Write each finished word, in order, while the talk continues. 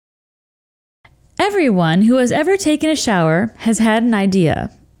Everyone who has ever taken a shower has had an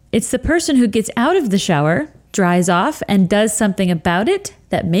idea. It's the person who gets out of the shower, dries off, and does something about it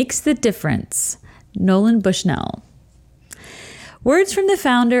that makes the difference. Nolan Bushnell. Words from the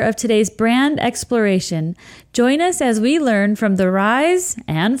founder of today's brand exploration. Join us as we learn from the rise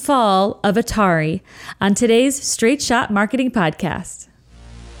and fall of Atari on today's Straight Shot Marketing Podcast.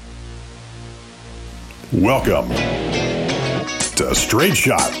 Welcome to Straight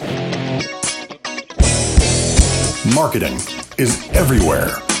Shot. Marketing is everywhere.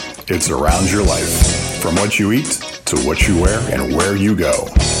 It's around your life, from what you eat to what you wear and where you go.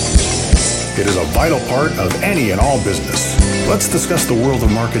 It is a vital part of any and all business. Let's discuss the world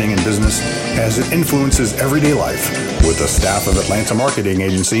of marketing and business as it influences everyday life with the staff of Atlanta marketing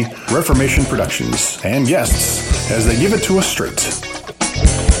agency Reformation Productions and guests as they give it to us straight.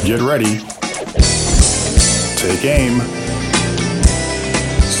 Get ready. Take aim.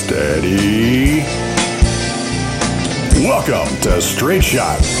 Steady. Welcome to Straight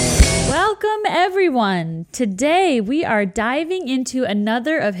Shot. Welcome, everyone. Today, we are diving into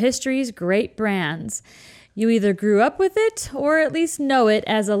another of history's great brands. You either grew up with it or at least know it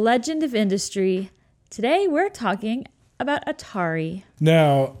as a legend of industry. Today, we're talking about Atari.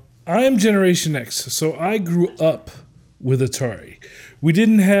 Now, I am Generation X, so I grew up with Atari. We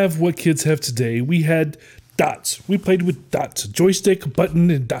didn't have what kids have today. We had dots. We played with dots, a joystick, button,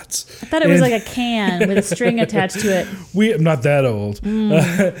 and dots. I thought it was like a can with a string attached to it. I'm not that old.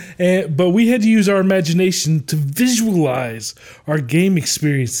 But we had to use our imagination to visualize our game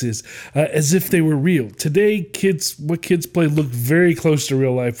experiences as if they were real. Today, what kids play look very close to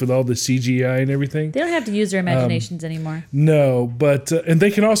real life with all the CGI and everything. They don't have to use their imaginations anymore. No, but and they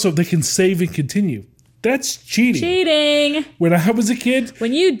can save and continue. That's cheating. Cheating. When I was a kid,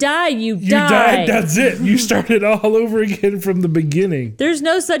 when you die, you die. You died, that's it. You started all over again from the beginning. There's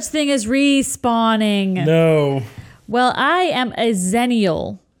no such thing as respawning. No. Well, I am a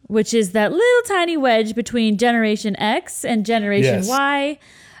Zennial, which is that little tiny wedge between Generation X and Generation Y.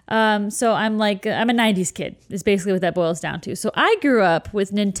 So I'm a 90s kid, is basically what that boils down to. So I grew up with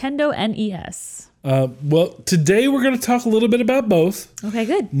Nintendo NES. Well, today we're going to talk a little bit about both. Okay,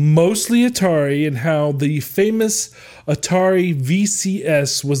 good. Mostly Atari and how the famous Atari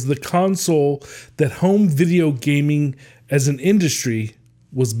VCS was the console that home video gaming as an industry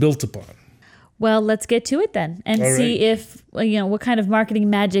was built upon. Well, let's get to it then and see if, what kind of marketing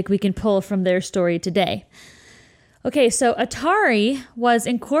magic we can pull from their story today. Okay, so Atari was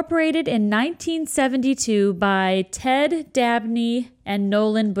incorporated in 1972 by Ted Dabney and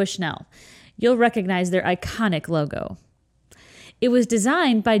Nolan Bushnell. You'll recognize their iconic logo. It was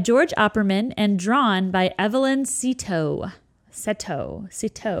designed by George Opperman and drawn by Evelyn Seto,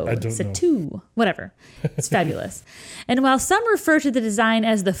 whatever. It's fabulous. And while some refer to the design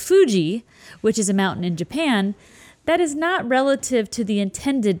as the Fuji, which is a mountain in Japan, that is not relative to the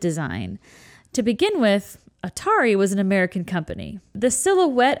intended design. To begin with, Atari was an American company. The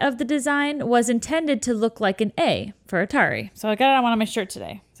silhouette of the design was intended to look like an A for Atari. So I got it on my shirt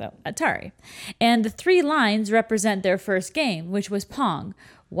today. So Atari. And the three lines represent their first game, which was Pong.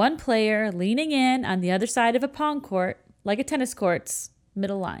 One player leaning in on the other side of a Pong court, like a tennis court's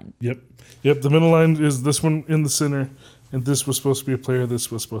middle line. Yep. The middle line is this one in the center, and this was supposed to be a player, this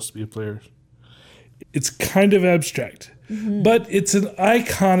was supposed to be a player. It's kind of abstract, but it's an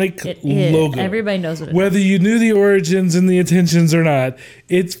iconic logo. Everybody knows what it is. Whether you knew the origins and the intentions or not,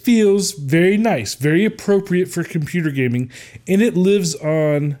 it feels very nice, very appropriate for computer gaming, and it lives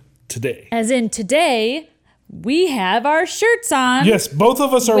on today. As in today, we have our shirts on. Yes, both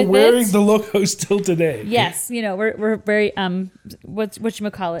of us are wearing the logo still today. Yes, we're very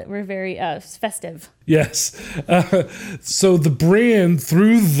whatchamacallit, we're very festive. Yes. So the brand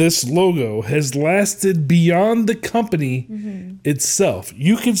through this logo has lasted beyond the company itself.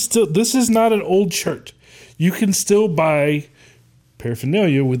 You can still, this is not an old shirt. You can still buy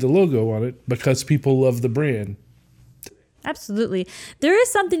paraphernalia with the logo on it because people love the brand. Absolutely. There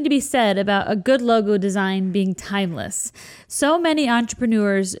is something to be said about a good logo design being timeless. So many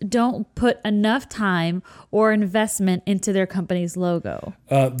entrepreneurs don't put enough time or investment into their company's logo.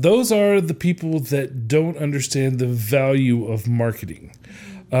 Those are the people that don't understand the value of marketing.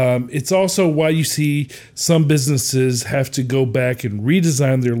 It's also why you see some businesses have to go back and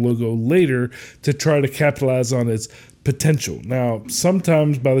redesign their logo later to try to capitalize on its potential. Now,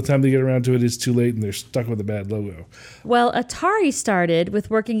 sometimes by the time they get around to it, it's too late and they're stuck with a bad logo. Well, Atari started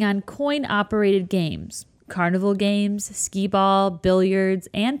with working on coin-operated games. Carnival games, skee-ball, billiards,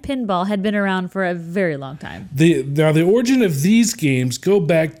 and pinball had been around for a very long time. The origin of these games go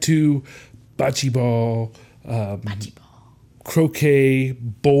back to bocce ball, croquet,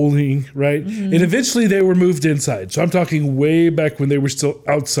 bowling, right? And eventually they were moved inside. So I'm talking way back when they were still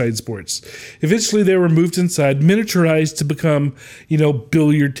outside sports. Eventually they were moved inside, miniaturized to become,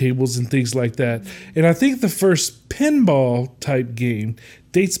 billiard tables and things like that. And I think the first pinball type game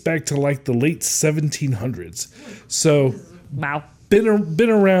dates back to like the late 1700s. So Wow. been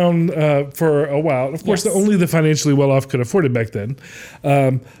around for a while. Of course, Yes. only the financially well-off could afford it back then.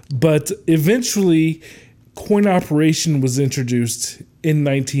 But eventually, coin operation was introduced in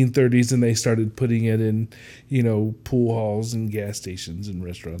 1930s, and they started putting it in, pool halls and gas stations and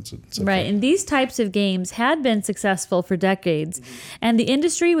restaurants and stuff. Right, and these types of games had been successful for decades, and the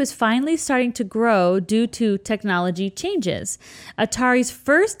industry was finally starting to grow due to technology changes. Atari's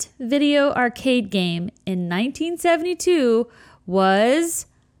first video arcade game in 1972 was,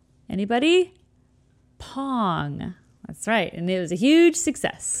 anybody? Pong. That's right, and it was a huge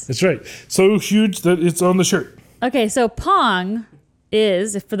success. That's right. So huge that it's on the shirt. Okay, so Pong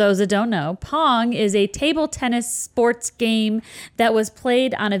is, for those that don't know, Pong is a table tennis sports game that was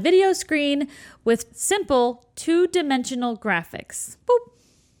played on a video screen with simple two-dimensional graphics. Boop,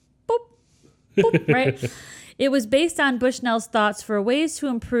 boop, boop, right? It was based on Bushnell's thoughts for ways to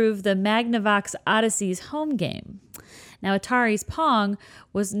improve the Magnavox Odyssey's home game. Now, Atari's Pong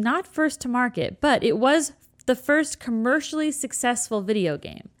was not first to market, but it was the first commercially successful video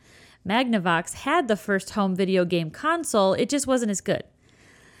game. Magnavox had the first home video game console, it just wasn't as good.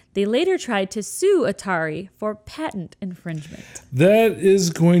 They later tried to sue Atari for patent infringement. That is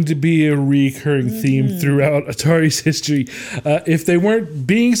going to be a recurring theme throughout Atari's history. If they weren't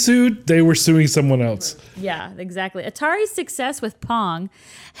being sued, they were suing someone else. Yeah, exactly. Atari's success with Pong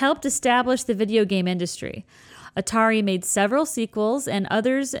helped establish the video game industry. Atari made several sequels, and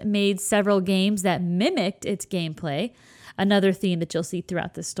others made several games that mimicked its gameplay, another theme that you'll see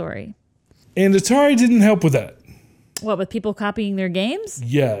throughout this story. And Atari didn't help with that. What, with people copying their games?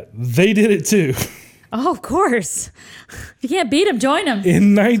 Yeah, they did it too. Oh, of course. If you can't beat them, join them.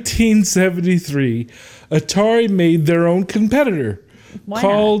 In 1973, Atari made their own competitor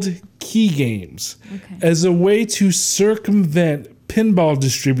called Key Games as a way to circumvent pinball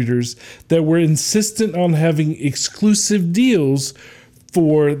distributors that were insistent on having exclusive deals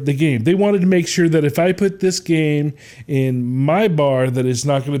for the game. They wanted to make sure that if I put this game in my bar, that it's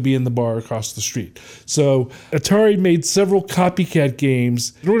not going to be in the bar across the street. So Atari made several copycat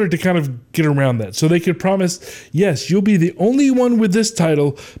games in order to kind of get around that. So they could promise, yes, you'll be the only one with this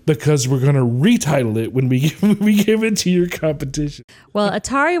title because we're going to retitle it when we give it to your competition. Well,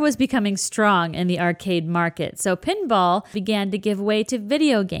 Atari was becoming strong in the arcade market, so pinball began to give way to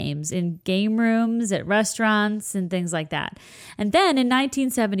video games in game rooms, at restaurants, and things like that. And then in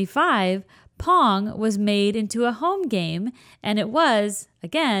 1975, Pong was made into a home game, and it was,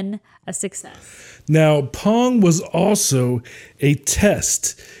 again, a success. Now, Pong was also a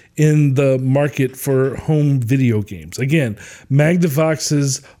test in the market for home video games. Again,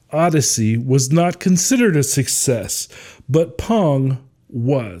 Magnavox's Odyssey was not considered a success, but Pong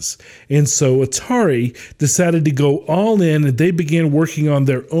was. And so Atari decided to go all in, and they began working on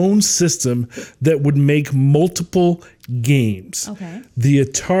their own system that would make multiple games. Okay. The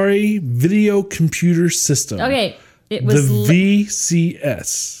Atari Video Computer System. Okay. It was the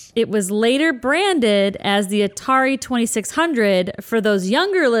VCS. It was later branded as the Atari 2600 for those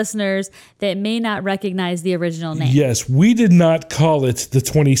younger listeners that may not recognize the original name. Yes, we did not call it the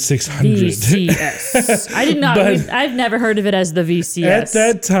 2600. VCS. I did not. I've never heard of it as the VCS. At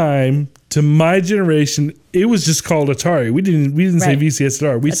that time, to my generation, it was just called Atari. We didn't say Right. VCS at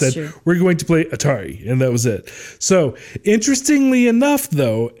all. We said, true. we're going to play Atari, and that was it. So, interestingly enough,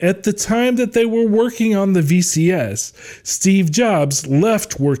 though, at the time that they were working on the VCS, Steve Jobs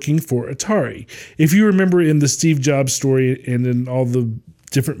left working for Atari. If you remember in the Steve Jobs story and in all the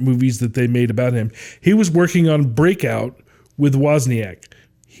different movies that they made about him, he was working on Breakout with Wozniak.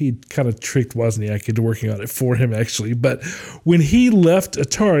 He kind of tricked Wozniak into working on it for him, actually. But when he left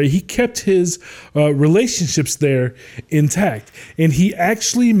Atari, he kept his relationships there intact. And he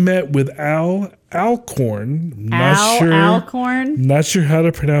actually met with Al Alcorn. Alcorn? Not sure how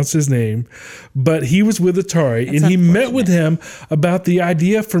to pronounce his name. But he was with Atari. That's and he met with him about the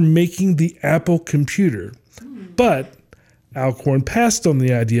idea for making the Apple computer. But Alcorn passed on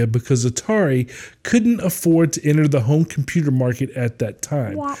the idea because Atari couldn't afford to enter the home computer market at that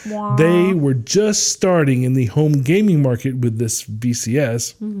time. Wah, wah. They were just starting in the home gaming market with this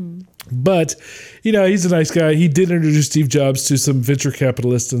VCS. But, he's a nice guy. He did introduce Steve Jobs to some venture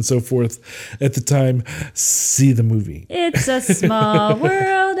capitalists and so forth at the time. See the movie. It's a small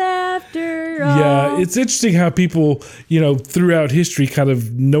world after all. Yeah, it's interesting how people, throughout history kind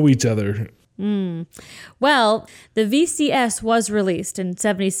of know each other. Well, the VCS was released in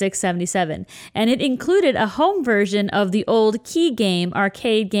 76, 77, and it included a home version of the old key game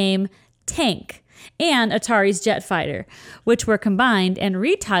arcade game Tank and Atari's Jet Fighter, which were combined and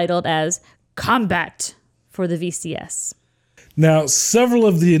retitled as Combat for the VCS. Now, several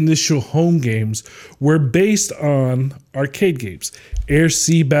of the initial home games were based on arcade games. Air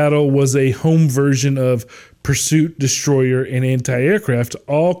Sea Battle was a home version of Pursuit, Destroyer, and Anti-Aircraft,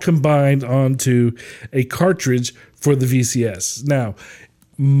 all combined onto a cartridge for the VCS. Now,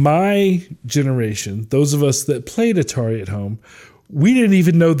 my generation, those of us that played Atari at home, we didn't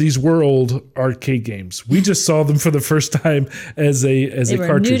even know these were old arcade games. We just saw them for the first time as a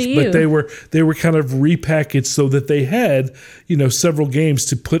cartridge, but they were kind of repackaged so that they had, several games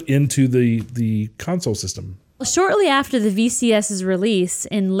to put into the console system. Shortly after the VCS's release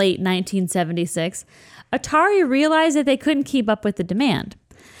in late 1976, Atari realized that they couldn't keep up with the demand.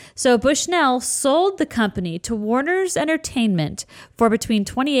 So Bushnell sold the company to Warner's Entertainment for between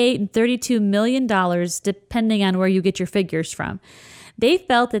 $28 and $32 million, depending on where you get your figures from. They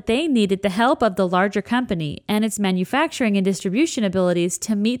felt that they needed the help of the larger company and its manufacturing and distribution abilities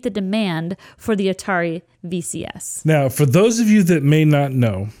to meet the demand for the Atari VCS. Now, for those of you that may not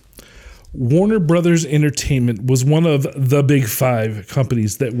know, Warner Brothers Entertainment was one of the big five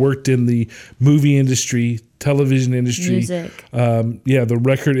companies that worked in the movie industry, television industry, music. The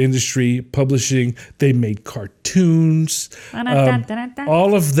record industry, publishing. They made cartoons.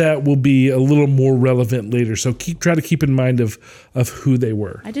 All of that will be a little more relevant later. So try to keep in mind of who they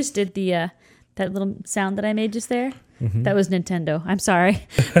were. I just did the that little sound that I made just there. Mm-hmm. That was Nintendo. I'm sorry.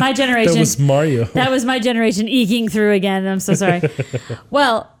 My generation. That was Mario. That was my generation eking through again. I'm so sorry.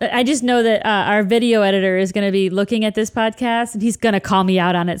 Well, I just know that our video editor is going to be looking at this podcast and he's going to call me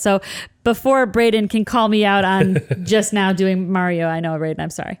out on it. So before Braden can call me out on just now doing Mario, I know, Braden,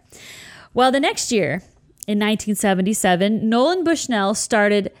 I'm sorry. Well, the next year, in 1977, Nolan Bushnell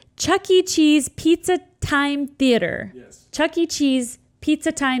started Chuck E. Cheese Pizza Time Theater. Yes. Chuck E. Cheese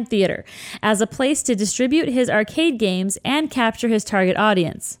Pizza Time Theater as a place to distribute his arcade games and capture his target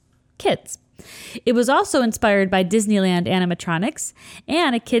audience, kids. It was also inspired by Disneyland animatronics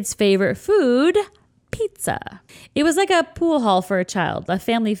and a kid's favorite food, pizza. It was like a pool hall for a child, a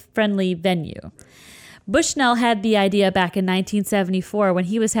family-friendly venue. Bushnell had the idea back in 1974 when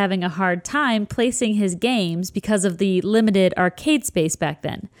he was having a hard time placing his games because of the limited arcade space back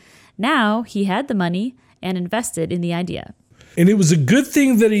then. Now he had the money and invested in the idea. And it was a good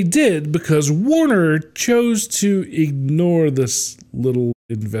thing that he did because Warner chose to ignore this little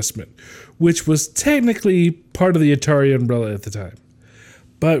investment, which was technically part of the Atari umbrella at the time.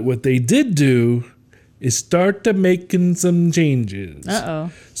 But what they did do is start to making some changes.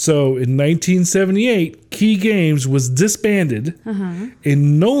 Uh-oh. So in 1978, Key Games was disbanded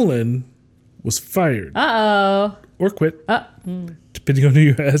and Nolan was fired. Uh-oh. Or quit, depending on who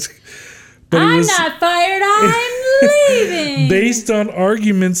you ask. But I'm not fired, I'm leaving. Based on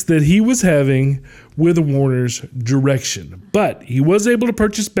arguments that he was having with Warner's direction. But he was able to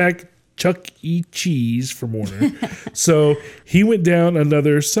purchase back Chuck E. Cheese from Warner. So he went down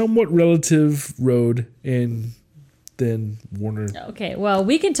another somewhat relative road and then Warner. Okay, well,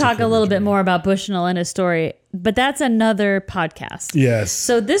 we can talk a little bit more about Bushnell and his story, but that's another podcast. Yes.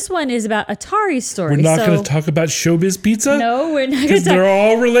 So this one is about Atari's story. We're not going to talk about Showbiz Pizza? No, we're not going to. Because they're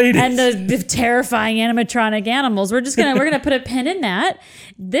all related. And the terrifying animatronic animals. We're gonna put a pin in that.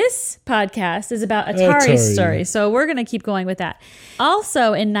 This podcast is about Atari's story, so we're gonna keep going with that.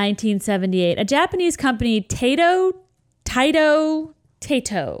 Also in 1978, a Japanese company, Taito,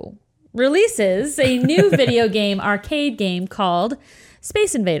 releases a new video game, arcade game called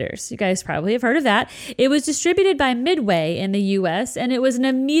Space Invaders. You guys probably have heard of that. It was distributed by Midway in the US, and it was an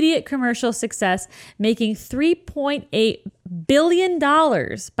immediate commercial success, making $3.8 billion by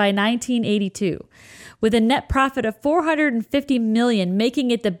 1982, with a net profit of $450 million,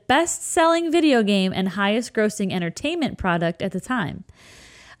 making it the best-selling video game and highest-grossing entertainment product at the time.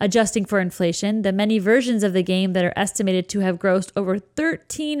 Adjusting for inflation, the many versions of the game that are estimated to have grossed over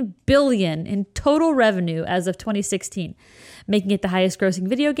 $13 billion in total revenue as of 2016, making it the highest-grossing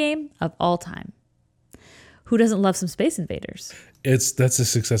video game of all time. Who doesn't love some Space Invaders? That's a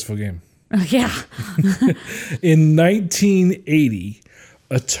successful game. Yeah. In 1980,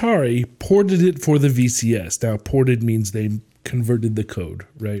 Atari ported it for the VCS. Now, ported means they converted the code,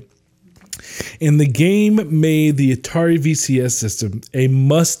 right? And the game made the Atari VCS system a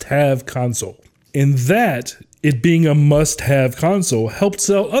must-have console. And that it being a must-have console helped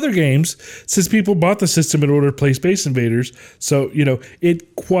sell other games since people bought the system in order to play Space Invaders. So,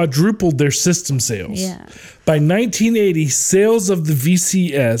 it quadrupled their system sales. Yeah. By 1980, sales of the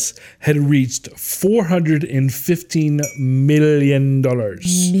VCS had reached $415 million.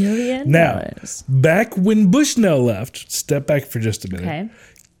 Now, back when Bushnell left, step back for just a minute. Okay.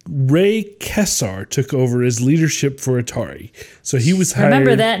 Ray Kassar took over as leadership for Atari. So he was hired.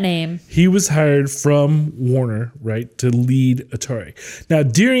 Remember that name. He was hired from Warner, right, to lead Atari. Now,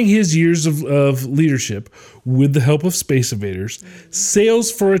 during his years of leadership, with the help of Space Invaders,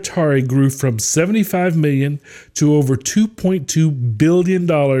 sales for Atari grew from $75 million to over $2.2 billion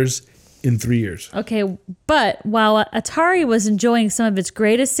in 3 years. Okay, but while Atari was enjoying some of its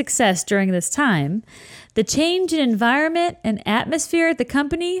greatest success during this time, the change in environment and atmosphere at the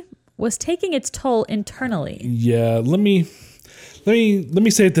company was taking its toll internally. Yeah, let me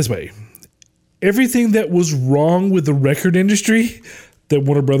say it this way. Everything that was wrong with the record industry that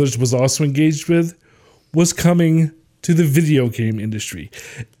Warner Brothers was also engaged with was coming to the video game industry.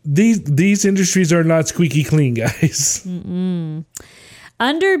 These industries are not squeaky clean, guys.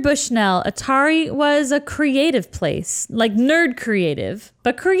 Under Bushnell, Atari was a creative place, like nerd creative,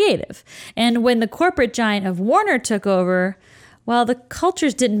 but creative. And when the corporate giant of Warner took over, well, the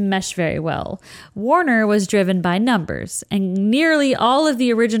cultures didn't mesh very well. Warner was driven by numbers, and nearly all of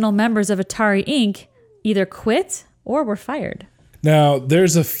the original members of Atari Inc. either quit or were fired. Now,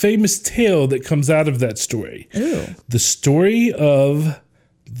 there's a famous tale that comes out of that story. Ooh. The story of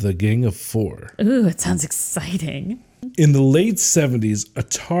the Gang of Four. Ooh, it sounds exciting. In the late 70s,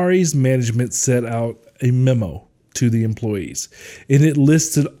 Atari's management sent out a memo to the employees, and it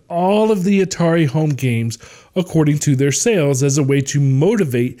listed all of the Atari home games according to their sales as a way to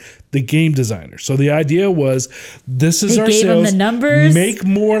motivate the game designers. So the idea was, this is They our gave them sales, the numbers. make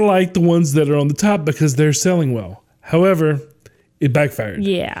more like the ones that are on the top because they're selling well. However, it backfired.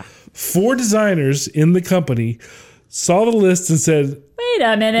 Yeah. 4 designers in the company saw the list and said, Wait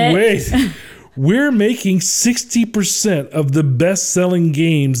a minute. wait, we're making 60% of the best-selling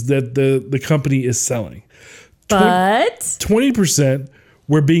games that the company is selling. But 20%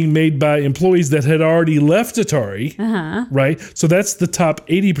 were being made by employees that had already left Atari, right? So that's the top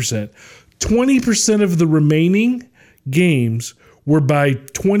 80%. 20% of the remaining games were by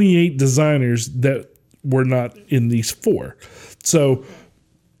 28 designers that were not in these 4. So,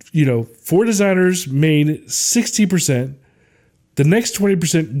 4 designers made 60%. The next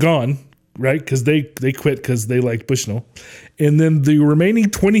 20% gone, right? Because they quit because they liked Bushnell. And then the remaining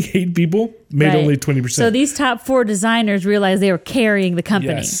 28 people made only 20%. So these top 4 designers realized they were carrying the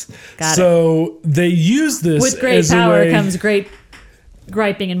company. Yes. Got it. So they used this With great as power a way, comes great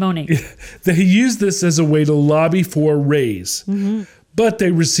griping and moaning. They used this as a way to lobby for a raise. But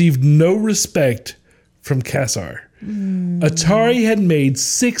they received no respect from Kassar. Atari had made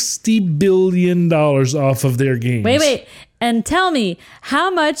 $60 billion off of their games. Wait. And tell me, how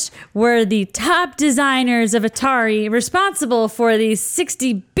much were the top designers of Atari responsible for these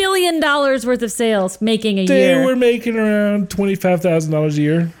 $60 billion worth of sales making a year? They were making around $25,000 a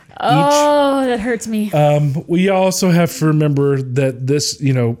year. Oh, that hurts me. We also have to remember that this,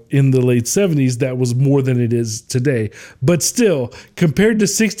 in the late 70s, that was more than it is today. But still, compared to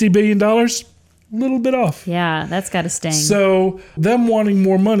 $60 billion, a little bit off. Yeah, that's got to sting. So them wanting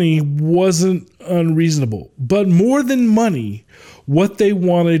more money wasn't unreasonable. But more than money, what they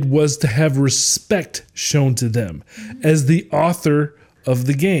wanted was to have respect shown to them as the author of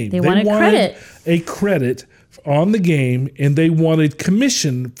the game. They wanted credit. A credit on the game, and they wanted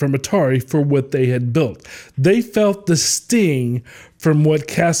commission from Atari for what they had built. They felt the sting from what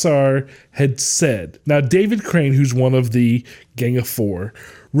Kassar had said. Now, David Crane, who's one of the Gang of Four,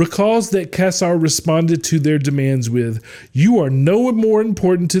 recalls that Kassar responded to their demands with, "You are no more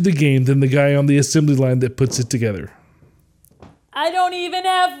important to the game than the guy on the assembly line that puts it together." I don't even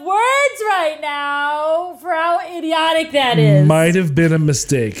have words right now for how idiotic that is. Might have been a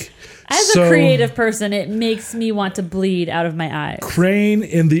mistake. As a creative person, it makes me want to bleed out of my eyes. Crane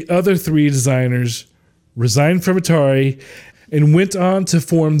and the other 3 designers resigned from Atari and went on to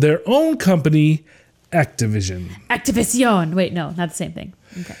form their own company, Activision. Activision. Wait, no, not the same thing.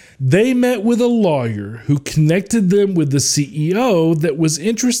 Okay. They met with a lawyer who connected them with the CEO that was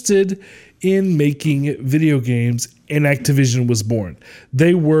interested in making video games, and Activision was born.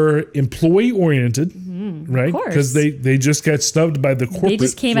 They were employee-oriented, right? Because they just got snubbed by the corporate. They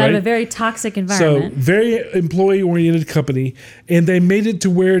just came out of a very toxic environment. So, very employee-oriented company, and they made it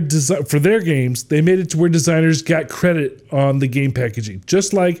to where, for their games, they made it to where designers got credit on the game packaging.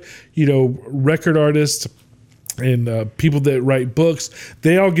 Just like, record artists and people that write books,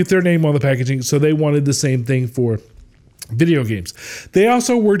 they all get their name on the packaging. So they wanted the same thing for video games. They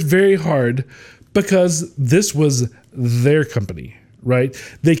also worked very hard because this was their company, right?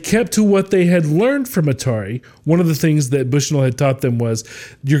 They kept to what they had learned from Atari. One of the things that Bushnell had taught them was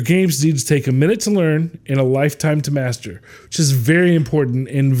your games need to take a minute to learn and a lifetime to master, which is very important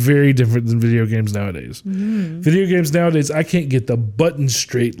and very different than video games nowadays. Video games nowadays, I can't get the buttons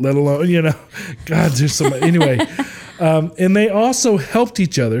straight, let alone, God, there's so much. Anyway, and they also helped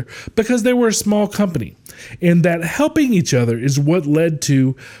each other because they were a small company. And that helping each other is what led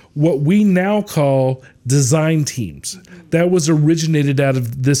to what we now call design teams. That was originated out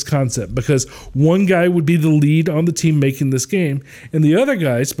of this concept because one guy would be the lead on the team making this game, and the other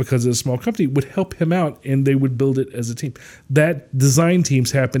guys, because of a small company, would help him out and they would build it as a team. That design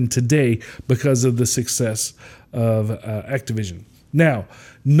teams happen today because of the success of Activision. Now,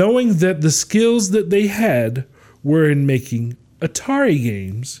 knowing that the skills that they had were in making Atari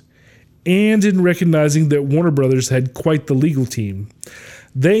games, and in recognizing that Warner Brothers had quite the legal team,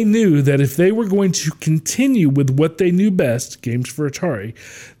 they knew that if they were going to continue with what they knew best, games for Atari,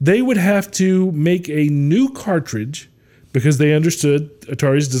 they would have to make a new cartridge because they understood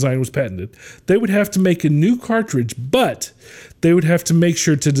Atari's design was patented. They would have to make a new cartridge, but they would have to make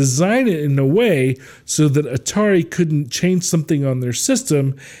sure to design it in a way so that Atari couldn't change something on their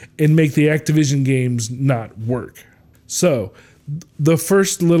system and make the Activision games not work. So, the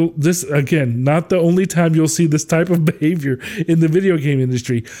first this again, not the only time you'll see this type of behavior in the video game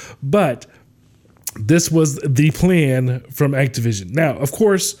industry, but this was the plan from Activision. Now, of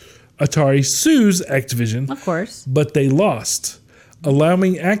course, Atari sues Activision. Of course. But they lost,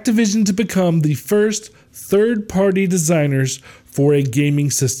 allowing Activision to become the first third-party designers for a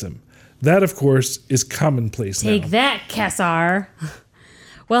gaming system. That, of course, is commonplace now. Take that, Kassar.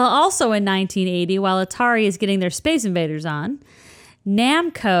 Well, also in 1980, while Atari is getting their Space Invaders on,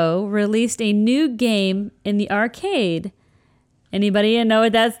 Namco released a new game in the arcade. Anybody know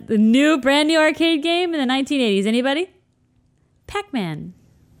what that's? The brand new arcade game in the 1980s. Anybody? Pac-Man.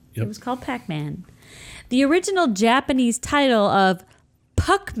 Yep. It was called Pac-Man. The original Japanese title of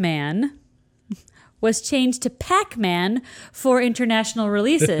Puck-Man was changed to Pac-Man for international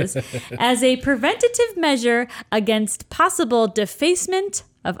releases as a preventative measure against possible defacement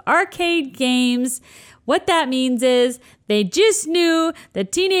of arcade games. What that means is they just knew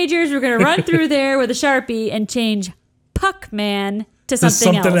that teenagers were going to run through there with a Sharpie and change Puck-Man to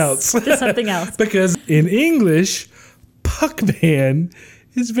something else. To something else. Because in English, Puck-Man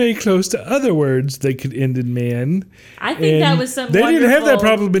is very close to other words that could end in man. I think that was some They didn't have that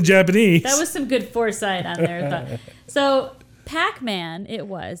problem in Japanese. That was some good foresight on their thought. So Pac-Man,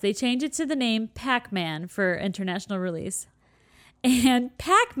 they changed it to the name Pac-Man for international release. And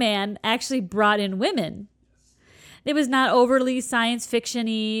Pac-Man actually brought in women. It was not overly science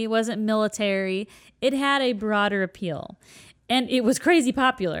fiction-y, wasn't military. It had a broader appeal. And it was crazy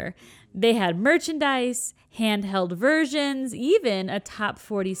popular. They had merchandise, handheld versions, even a top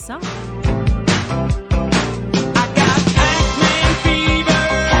 40 song.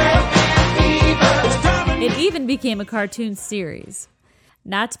 It even became a cartoon series.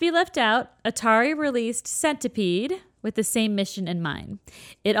 Not to be left out, Atari released Centipede with the same mission in mind.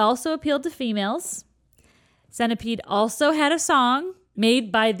 It also appealed to females. Centipede also had a song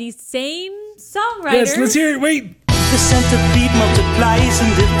made by the same songwriter. Yes, let's hear it. Wait. The centipede multiplies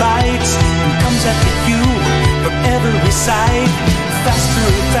and divides and comes after you from every side. Faster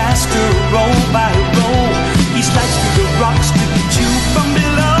and faster, roll by roll. He slides through the rocks to get you from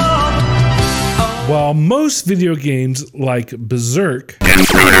below. While most video games like Berserk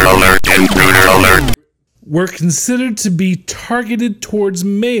Intruder alert, were considered to be targeted towards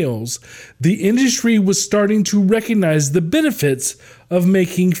males, the industry was starting to recognize the benefits of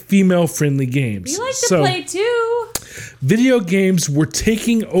making female-friendly games. We like to play too. Video games were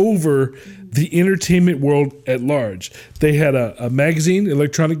taking over the entertainment world at large. They had a magazine,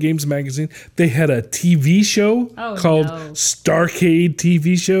 Electronic Games Magazine. They had a TV show called Starcade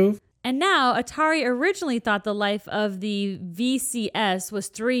TV Show. And now, Atari originally thought the life of the VCS was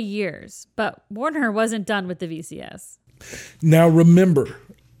 3 years, but Warner wasn't done with the VCS. Now remember,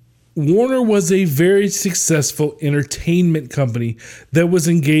 Warner was a very successful entertainment company that was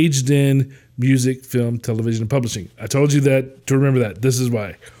engaged in music, film, television, and publishing. I told you that to remember that. This is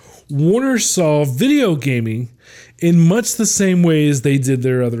why. Warner saw video gaming in much the same way as they did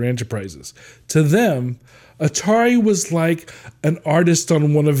their other enterprises. To them, Atari was like an artist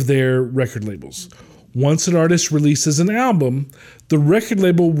on one of their record labels. Once an artist releases an album, the record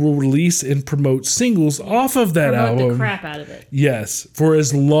label will release and promote singles off of that Promote album. the crap out of it. Yes, for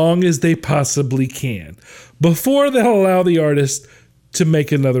as long as they possibly can, before they'll allow the artist to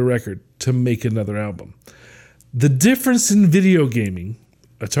make another record, to make another album. The difference in video gaming,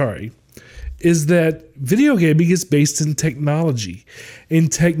 Atari, is that video gaming is based in technology,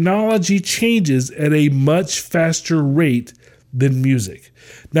 and technology changes at a much faster rate than music.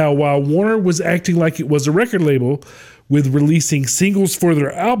 Now, while Warner was acting like it was a record label with releasing singles for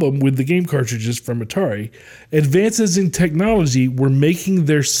their album with the game cartridges from Atari, advances in technology were making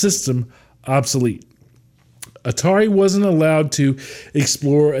their system obsolete. Atari wasn't allowed to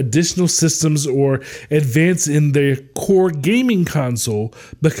explore additional systems or advance in their core gaming console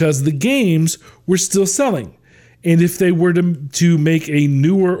because the games were still selling. And if they were to make a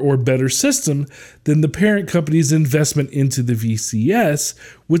newer or better system, then the parent company's investment into the VCS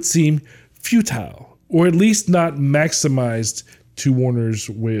would seem futile, or at least not maximized to Warner's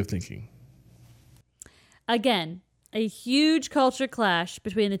way of thinking. Again, a huge culture clash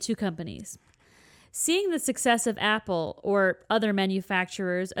between the two companies. Seeing the success of Apple or other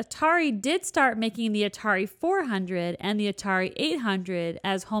manufacturers, Atari did start making the Atari 400 and the Atari 800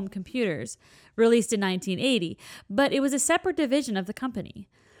 as home computers, released in 1980, but it was a separate division of the company.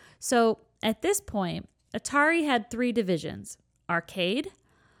 So at this point, Atari had 3 divisions: arcade,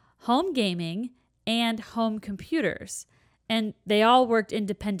 home gaming, and home computers. And they all worked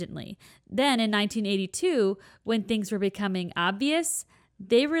independently. Then in 1982, when things were becoming obvious,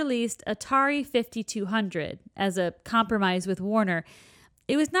 they released Atari 5200 as a compromise with Warner.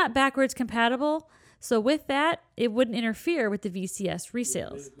 It was not backwards compatible, so with that, it wouldn't interfere with the VCS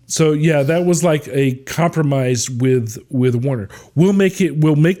resales. So yeah, that was like a compromise with Warner. We'll make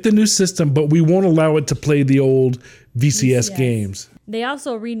the new system, but we won't allow it to play the old VCS games. They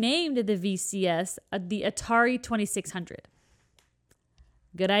also renamed the VCS the Atari 2600.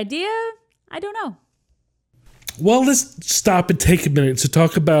 Good idea? I don't know. Well, let's stop and take a minute to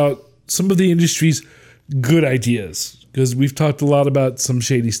talk about some of the industry's good ideas, because we've talked a lot about some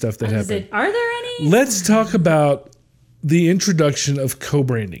shady stuff that happened. Are there any? Let's talk about the introduction of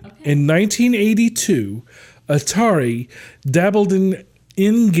co-branding. Okay. In 1982, Atari dabbled in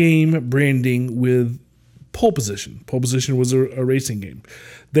in-game branding with Pole Position. Pole Position was a racing game.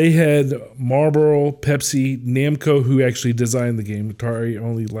 They had Marlboro, Pepsi, Namco, who actually designed the game, Atari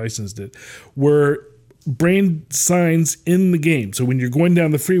only licensed it, were brand signs in the game. So when you're going down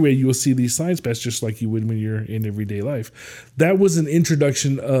the freeway, you will see these signs pass just like you would when you're in everyday life. That was an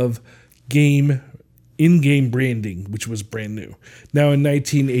introduction of in-game branding, which was brand new. Now in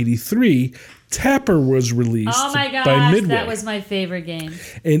 1983, Tapper was released by Midway. That was my favorite game.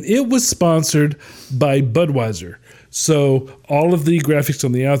 And it was sponsored by Budweiser. So all of the graphics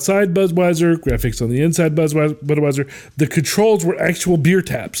on the outside Budweiser, graphics on the inside Budweiser, the controls were actual beer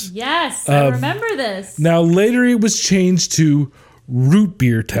taps. Yes, I remember this. Now later it was changed to Root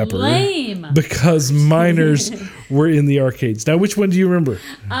Beer Tapper. Lame. Because minors were in the arcades. Now which one do you remember?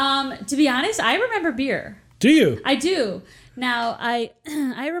 To be honest, I remember beer. Do you? I do. Now I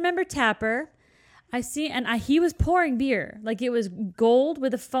remember Tapper. He was pouring beer. Like, it was gold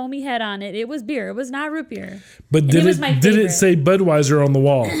with a foamy head on it. It was beer. It was not root beer. But did it say Budweiser on the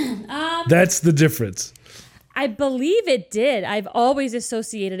wall? That's the difference. I believe it did. I've always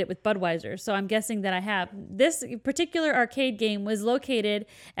associated it with Budweiser, so I'm guessing that I have. This particular arcade game was located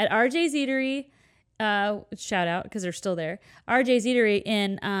at RJ's Eatery. Shout out, because they're still there. RJ's Eatery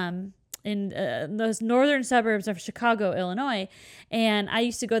in those northern suburbs of Chicago, Illinois. And I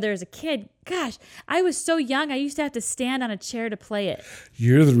used to go there as a kid. Gosh, I was so young. I used to have to stand on a chair to play it.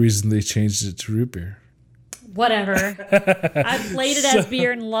 You're the reason they changed it to root beer. Whatever. I played it as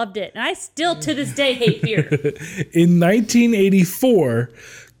beer and loved it. And I still, to this day, hate beer. In 1984,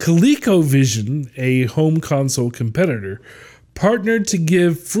 ColecoVision, a home console competitor, partnered to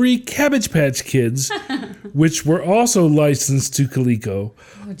give free Cabbage Patch Kids, which were also licensed to Coleco.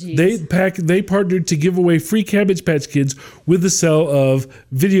 Oh, they partnered to give away free Cabbage Patch Kids with the sale of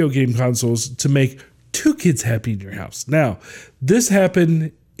video game consoles to make 2 kids happy in your house. Now, this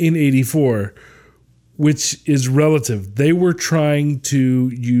happened in 84, which is relative. They were trying to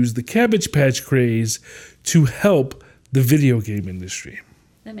use the Cabbage Patch craze to help the video game industry.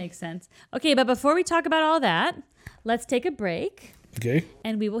 That makes sense. Okay, but before we talk about all that, let's take a break. Okay.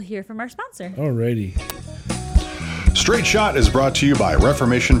 And we will hear from our sponsor. Alrighty. Straight Shot is brought to you by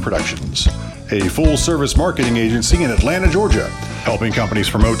Reformation Productions, a full-service marketing agency in Atlanta, Georgia, helping companies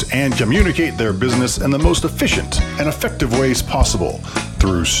promote and communicate their business in the most efficient and effective ways possible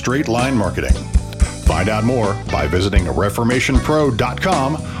through straight-line marketing. Find out more by visiting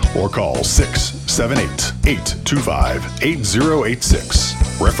reformationpro.com or call 6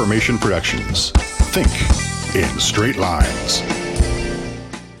 878-825-8086. Reformation Productions. Think in straight lines.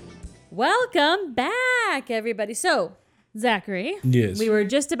 Welcome back, everybody. So, Zachary, Yes. we were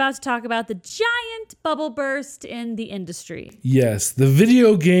just about to talk about the giant bubble burst in the industry. Yes, the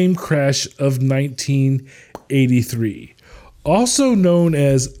video game crash of 1983, also known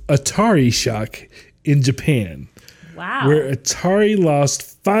as Atari shock in Japan, Wow. where Atari lost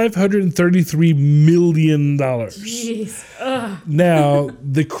 $533 million. Jeez. Ugh. Now,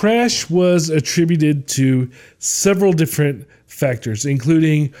 the crash was attributed to several different factors,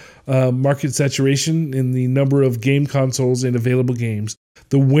 including market saturation in the number of game consoles and available games,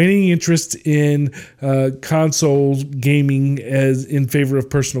 the waning interest in console gaming as in favor of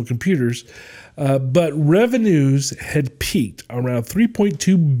personal computers, but revenues had peaked around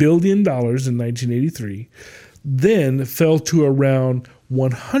 $3.2 billion in 1983, then fell to around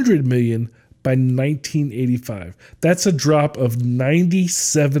 $100 million by 1985. That's a drop of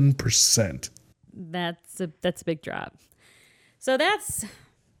 97%. That's a big drop. So that's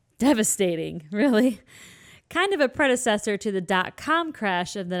devastating, really. Kind of a predecessor to the dot-com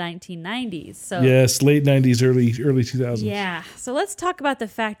crash of the 1990s. So Yes, late 90s, early 2000s. yeah. So let's talk about the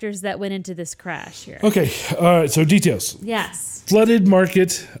factors that went into this crash here. Okay, all right, so details. Yes. Flooded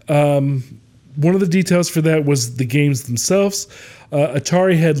market. One of the details for that was the games themselves.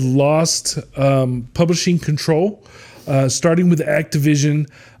 Atari had lost publishing control, starting with Activision,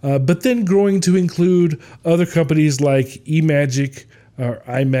 but then growing to include other companies like eMagic or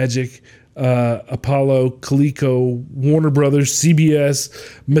iMagic, Apollo, Coleco, Warner Brothers, CBS,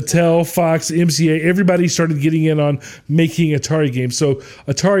 Mattel, Fox, MCA. Everybody started getting in on making Atari games. So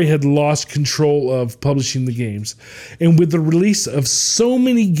Atari had lost control of publishing the games. And with the release of so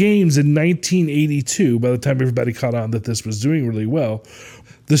many games in 1982, by the time everybody caught on that this was doing really well,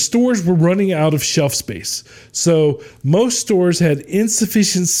 the stores were running out of shelf space. So most stores had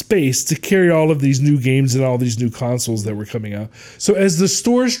insufficient space to carry all of these new games and all these new consoles that were coming out. So as the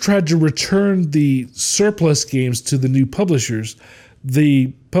stores tried to return the surplus games to the new publishers, the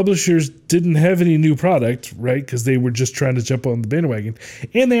publishers didn't have any new product, right? Because they were just trying to jump on the bandwagon.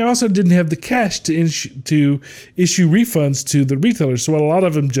 And they also didn't have the cash to issue refunds to the retailers. So a lot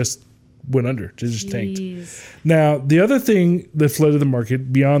of them just went under, just tanked. Jeez. Now, the other thing that flooded the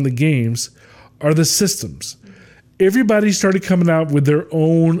market beyond the games are the systems. Everybody started coming out with their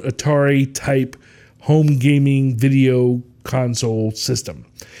own Atari type home gaming video console system.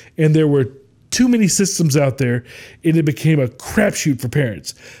 And there were too many systems out there, and it became a crapshoot for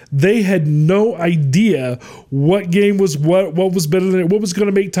parents. They had no idea what game was what was better than it, what was going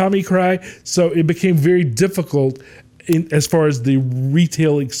to make Tommy cry. So it became very difficult as far as the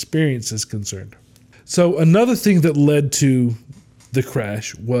retail experience is concerned. So another thing that led to the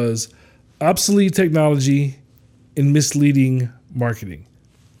crash was obsolete technology and misleading marketing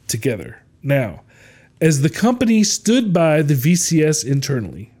together. Now, as the company stood by the VCS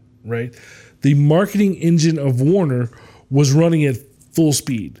internally, right, the marketing engine of Warner was running at full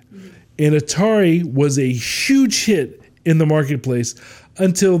speed. And Atari was a huge hit in the marketplace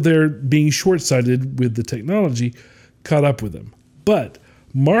until their being short-sighted with the technology caught up with them. But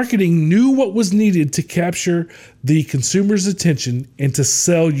marketing knew what was needed to capture the consumer's attention and to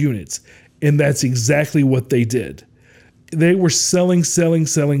sell units. And that's exactly what they did. They were selling.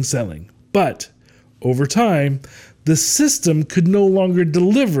 But over time, the system could no longer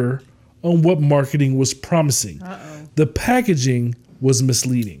deliver on what marketing was promising. The packaging was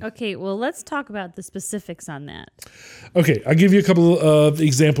misleading. Okay, well, let's talk about the specifics on that. Okay, I'll give you a couple of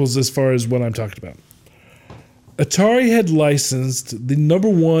examples as far as what I'm talking about. Atari had licensed the number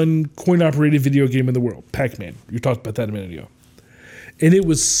one coin-operated video game in the world, Pac-Man. You talked about that a minute ago. And it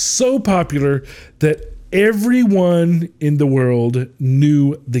was so popular that everyone in the world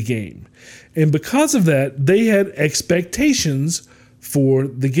knew the game. And because of that, they had expectations for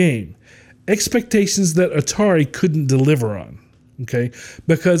the game. Expectations that Atari couldn't deliver on. Okay?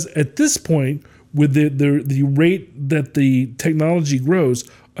 Because at this point, with the rate that the technology grows,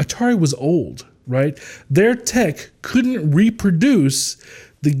 Atari was old. Right? Their tech couldn't reproduce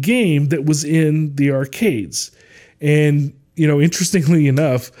the game that was in the arcades. And, interestingly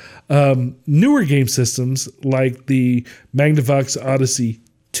enough, newer game systems like the Magnavox Odyssey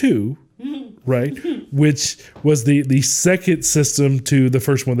 2, right, which was the second system to the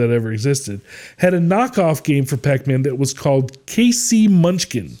first one that ever existed, had a knockoff game for Pac-Man that was called KC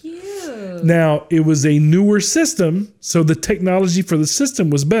Munchkin. Now, it was a newer system, so the technology for the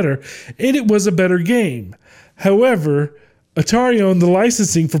system was better, and it was a better game. However, Atari owned the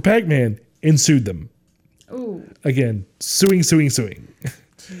licensing for Pac-Man and sued them. Ooh. Again, suing.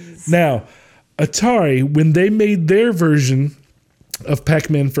 Now, Atari, when they made their version of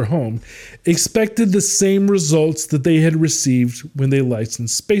Pac-Man for home, expected the same results that they had received when they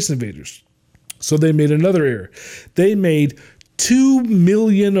licensed Space Invaders. So they made another error. They made 2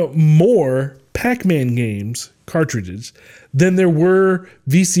 million more Pac-Man games, cartridges, than there were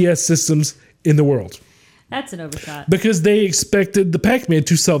VCS systems in the world. That's an overshot. Because they expected the Pac-Man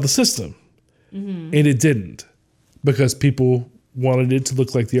to sell the system. And it didn't. Because people wanted it to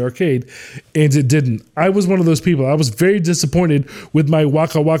look like the arcade, and it didn't. I was one of those people. I was very disappointed with my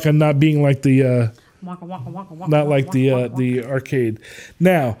Waka Waka not being like the the arcade.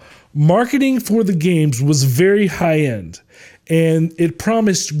 Now, marketing for the games was very high end, and it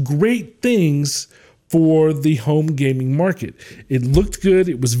promised great things for the home gaming market. It looked good.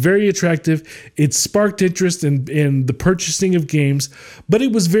 It was very attractive. It sparked interest in the purchasing of games, but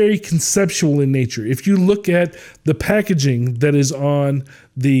it was very conceptual in nature. If you look at the packaging that is on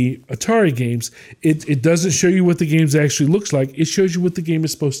the Atari games, it doesn't show you what the games actually looks like. It shows you what the game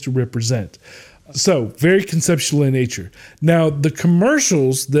is supposed to represent. So, very conceptual in nature. Now, the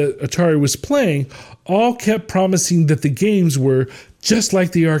commercials that Atari was playing all kept promising that the games were just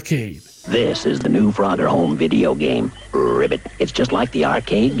like the arcade. This is the new Frogger home video game. Ribbit. It's just like the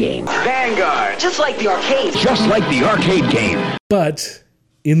arcade game. Vanguard. Just like the arcade. Just like the arcade game. But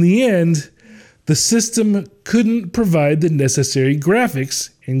in the end, the system couldn't provide the necessary graphics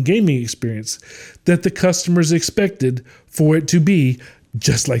and gaming experience that the customers expected for it to be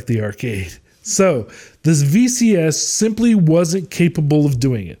just like the arcade. So, this VCS simply wasn't capable of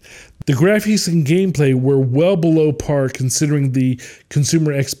doing it. The graphics and gameplay were well below par considering the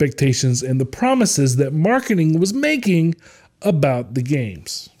consumer expectations and the promises that marketing was making about the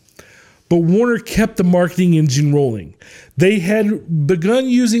games. But Warner kept the marketing engine rolling. They had begun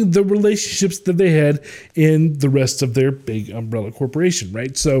using the relationships that they had in the rest of their big umbrella corporation,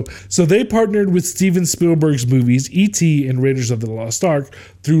 right? So they partnered with Steven Spielberg's movies, E.T. and Raiders of the Lost Ark,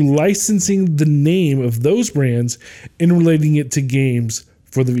 through licensing the name of those brands and relating it to games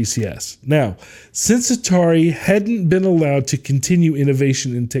for the VCS. Now, since Atari hadn't been allowed to continue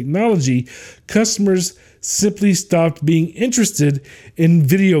innovation in technology, customers simply stopped being interested in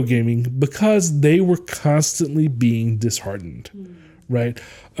video gaming because they were constantly being disheartened, right?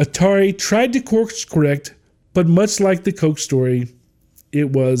 Atari tried to course correct, but much like the Coke story,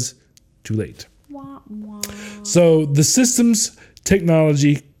 it was too late. So the system's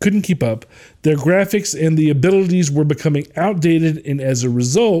technology couldn't keep up. Their graphics and the abilities were becoming outdated, and as a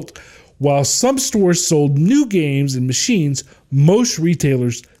result, while some stores sold new games and machines, most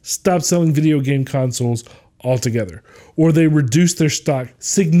retailers stopped selling video game consoles altogether, or they reduced their stock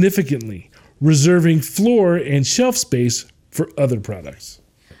significantly, reserving floor and shelf space for other products.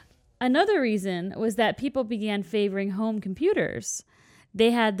 Another reason was that people began favoring home computers.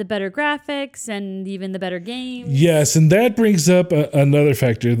 They had the better graphics and even the better games. Yes, and that brings up another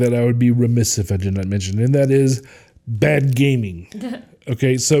factor that I would be remiss if I did not mention, and that is bad gaming.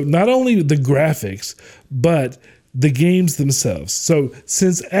 Okay, so not only the graphics, but the games themselves. So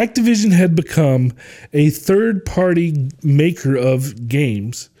since Activision had become a third-party maker of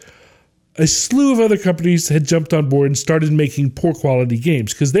games, a slew of other companies had jumped on board and started making poor quality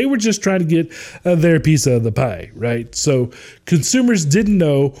games because they were just trying to get their piece of the pie, right? So consumers didn't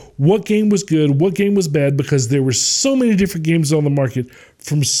know what game was good, what game was bad, because there were so many different games on the market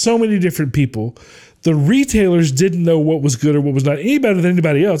from so many different people. The retailers didn't know what was good or what was not any better than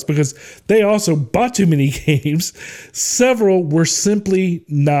anybody else because they also bought too many games. Several were simply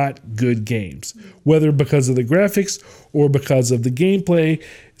not good games, whether because of the graphics or because of the gameplay.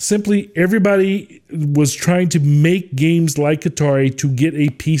 Simply, everybody was trying to make games like Atari to get a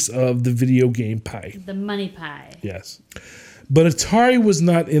piece of the video game pie. The money pie. Yes. But Atari was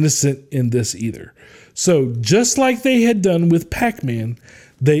not innocent in this either. So just like they had done with Pac-Man,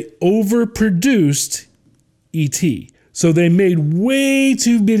 they overproduced E.T. So they made way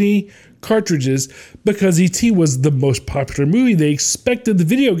too many cartridges because E.T. was the most popular movie. They expected the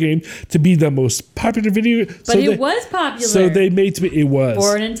video game to be the most popular video. But it was popular. So they made it was.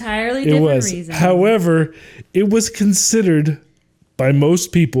 For an entirely different reason. However, it was considered by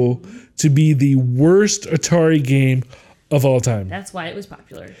most people to be the worst Atari game of all time. That's why it was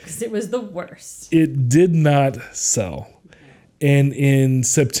popular, because it was the worst. It did not sell. And in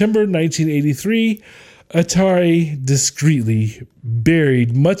September 1983, Atari discreetly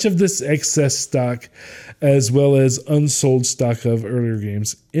buried much of this excess stock as well as unsold stock of earlier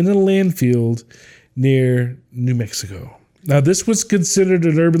games in a landfill near New Mexico. Now, this was considered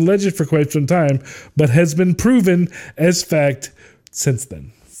an urban legend for quite some time, but has been proven as fact since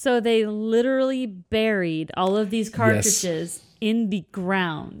then. So they literally buried all of these cartridges in the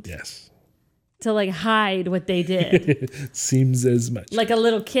ground. Yes. to like hide what they did. Seems as much. Like a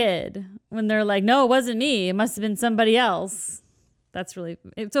little kid when they're like, no, it wasn't me. It must have been somebody else. That's really,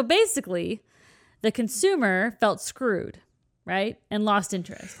 so basically the consumer felt screwed, right? And lost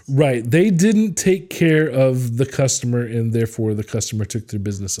interest. Right. They didn't take care of the customer, and therefore the customer took their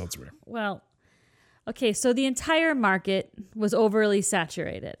business elsewhere. Well, okay, so the entire market was overly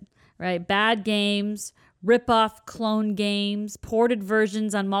saturated, right? Bad games, rip-off clone games, ported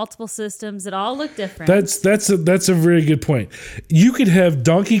versions on multiple systems that all look different. That's a very good point. You could have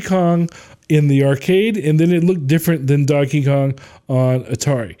Donkey Kong in the arcade, and then it looked different than Donkey Kong on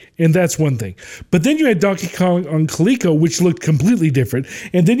Atari, and that's one thing. But then you had Donkey Kong on Coleco, which looked completely different,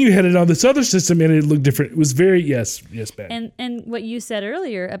 and then you had it on this other system, and it looked different. It was very bad. And what you said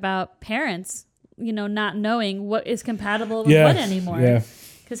earlier about parents, not knowing what is compatible with what anymore. Yeah.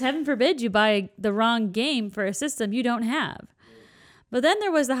 Because heaven forbid you buy the wrong game for a system you don't have. But then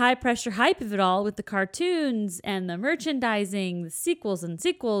there was the high pressure hype of it all with the cartoons and the merchandising, the sequels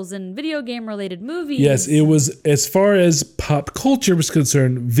and video game related movies. Yes, it was, as far as pop culture was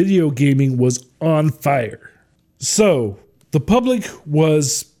concerned, video gaming was on fire. So the public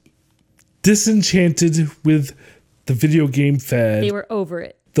was disenchanted with the video game fad. They were over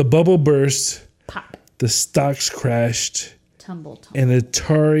it. The bubble burst. Pop. The stocks crashed. Tumble. And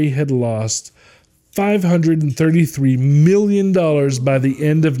Atari had lost $533 million by the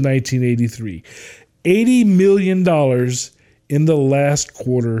end of 1983. $80 million in the last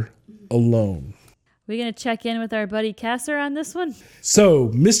quarter alone. We going to check in with our buddy Kassar on this one? So,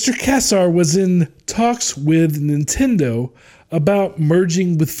 Mr. Kassar was in talks with Nintendo about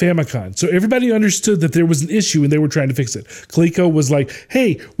merging with Famicom. So everybody understood that there was an issue and they were trying to fix it. Coleco was like,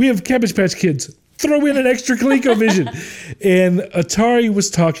 hey, we have Cabbage Patch Kids. Throw in an extra ColecoVision. And Atari was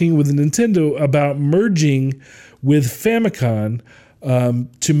talking with Nintendo about merging with Famicom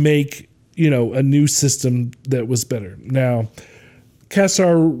to make, a new system that was better. Now,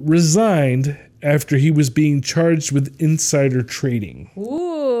 Kassar resigned after he was being charged with insider trading.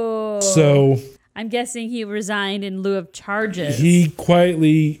 Ooh. So I'm guessing he resigned in lieu of charges. He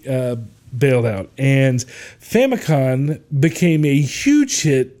quietly bailed out, and Famicom became a huge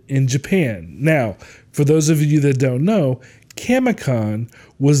hit in Japan. Now, for those of you that don't know, Famicom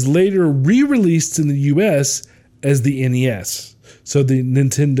was later re-released in the US as the NES, so the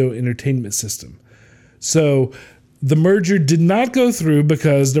Nintendo Entertainment System. So the merger did not go through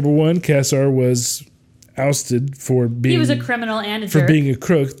because, number one, Kassar was ousted for being... He was a criminal and a for jerk. being a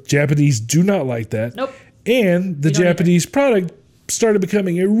crook. Japanese do not like that. Nope. And the Japanese product started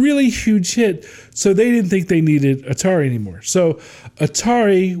becoming a really huge hit, so they didn't think they needed Atari anymore. So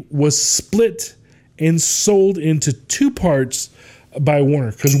Atari was split and sold into two parts by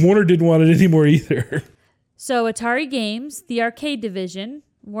Warner, because Warner didn't want it anymore either. So Atari Games, the arcade division,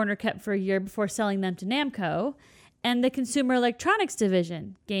 Warner kept for a year before selling them to Namco, and the consumer electronics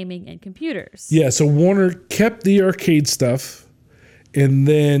division, gaming and computers. Yeah, so Warner kept the arcade stuff and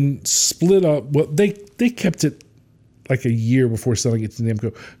then split up. Well, they kept it like a year before selling it to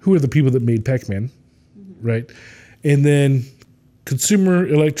Namco, who are the people that made Pac-Man, right? And then consumer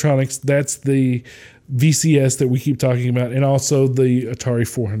electronics, that's the VCS that we keep talking about, and also the Atari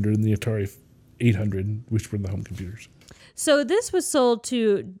 400 and the Atari 800, which were the home computers. So this was sold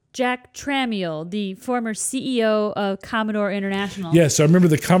to Jack Tramiel, the former CEO of Commodore International. Yes, I remember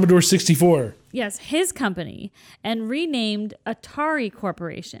the Commodore 64. Yes, his company, and renamed Atari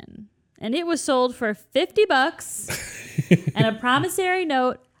Corporation. And it was sold for $50 and a promissory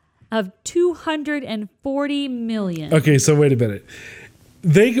note of $240 million. Okay, so wait a minute.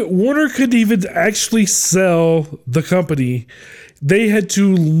 Warner couldn't even actually sell the company. They had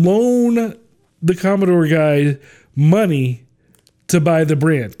to loan the Commodore guy money to buy the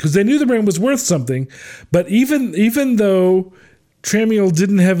brand because they knew the brand was worth something. But even though Tramiel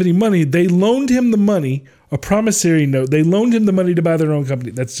didn't have any money, they loaned him the money, a promissory note. They loaned him the money to buy their own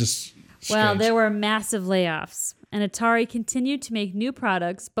company. That's just strange. Well, there were massive layoffs, and Atari continued to make new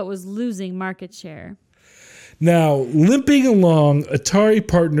products but was losing market share. Now, limping along, Atari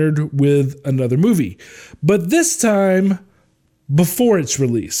partnered with another movie, but this time before its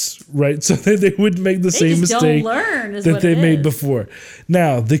release, right? So that they wouldn't make the same mistake that they made before.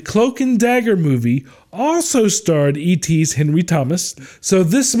 Now, the Cloak and Dagger movie also starred E.T.'s Henry Thomas. So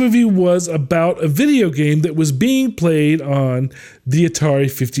this movie was about a video game that was being played on the Atari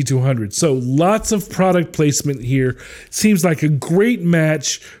 5200. So lots of product placement here. Seems like a great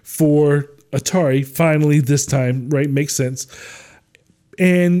match for Atari, finally this time, right? Makes sense.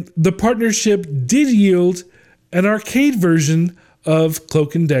 And the partnership did yield an arcade version of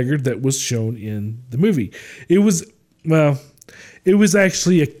Cloak and Dagger that was shown in the movie. It was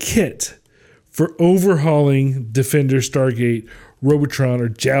actually a kit for overhauling Defender, Stargate, Robotron, or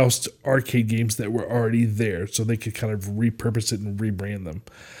Joust arcade games that were already there, so they could kind of repurpose it and rebrand them.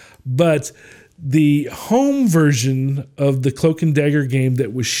 But the home version of the Cloak and Dagger game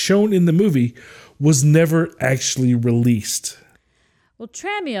that was shown in the movie was never actually released. Well,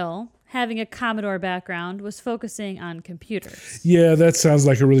 Tramiel, having a Commodore background, was focusing on computers. Yeah, that sounds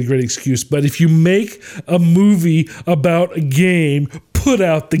like a really great excuse. But if you make a movie about a game, put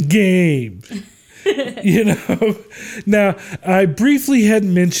out the game. You know? Now, I briefly had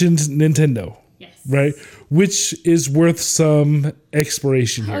mentioned Nintendo. Yes. Right? Which is worth some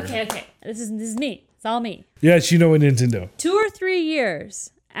exploration here. Okay. This is me. It's all me. Yes, you know a Nintendo. 2 or 3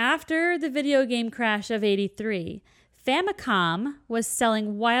 years after the video game crash of '83, Famicom was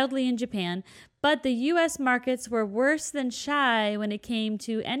selling wildly in Japan, but the U.S. markets were worse than shy when it came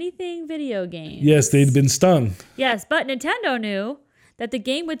to anything video games. Yes, they'd been stung. Yes, but Nintendo knew that the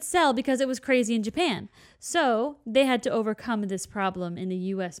game would sell because it was crazy in Japan. So they had to overcome this problem in the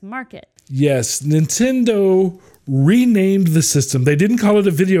U.S. market. Yes, Nintendo renamed the system. They didn't call it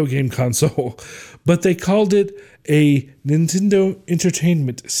a video game console, but they called it a Nintendo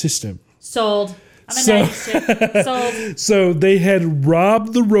Entertainment System. Sold. I'm a nice chick. Sold. So they had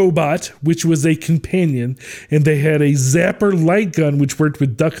Rob the Robot, which was a companion, and they had a Zapper light gun, which worked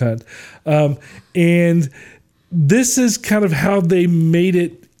with Duck Hunt. And this is kind of how they made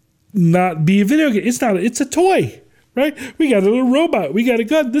it not be a video game. It's not. It's a toy. Right? We got a little robot. We got a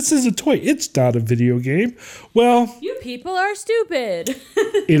gun. This is a toy. It's not a video game. Well, you people are stupid.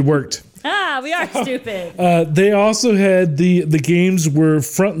 It worked. We are stupid. They also had the games were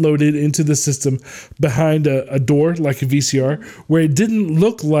front loaded into the system behind a door like a VCR, where it didn't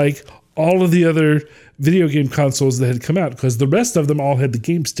look like all of the other video game consoles that had come out, because the rest of them all had the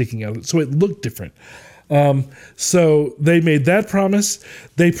game sticking out, so it looked different. So they made that promise.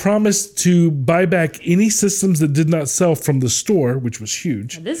 They promised to buy back any systems that did not sell from the store, which was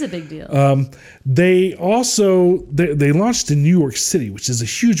huge. This is a big deal. They also they launched in New York City, which is a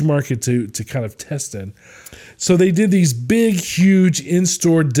huge market to kind of test in. So they did these big, huge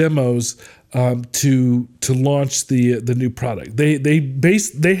in-store demos to launch the new product.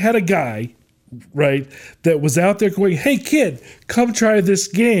 They had a guy, right, that was out there going, "Hey kid, come try this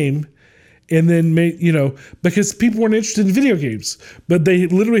game." And then, because people weren't interested in video games, but they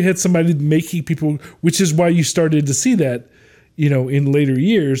literally had somebody making people, which is why you started to see that, in later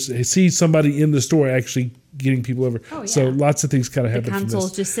years, see somebody in the store actually getting people over. Oh, yeah. So lots of things kind of happened. The from this.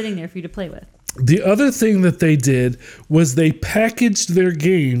 console's just sitting there for you to play with. The other thing that they did was they packaged their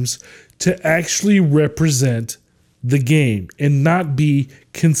games to actually represent the game and not be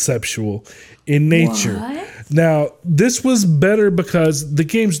conceptual in nature. What? Now, this was better because the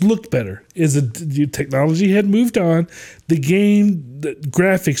games looked better. The technology had moved on. The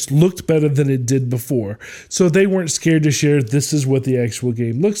graphics looked better than it did before. So they weren't scared to share this is what the actual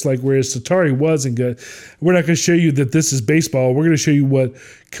game looks like, whereas Atari was and we're not going to show you that this is baseball. We're going to show you what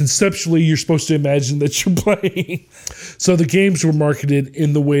conceptually you're supposed to imagine that you're playing. So the games were marketed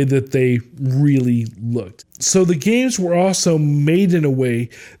in the way that they really looked. So the games were also made in a way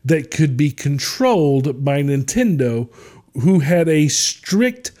that could be controlled by Nintendo, who had a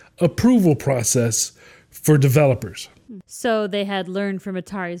strict approval process for developers. So they had learned from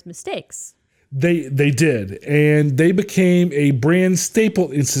Atari's mistakes. They did, and they became a brand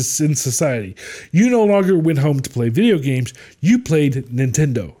staple in society. You no longer went home to play video games, you played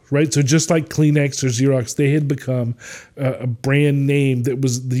Nintendo, right? So just like Kleenex or Xerox, they had become a brand name that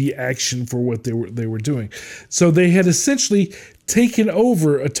was the action for what they were doing. So they had essentially taken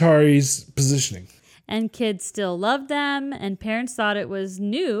over Atari's positioning. And kids still loved them, and parents thought it was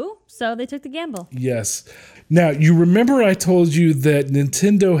new, so they took the gamble. Yes. Now, you remember I told you that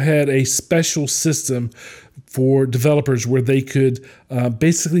Nintendo had a special system for developers where they could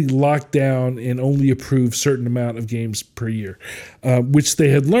basically lock down and only approve certain amount of games per year, which they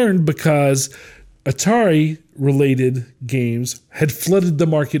had learned because Atari-related games had flooded the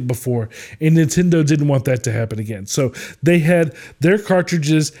market before, and Nintendo didn't want that to happen again. So they had their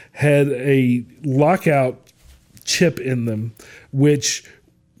cartridges had a lockout chip in them, which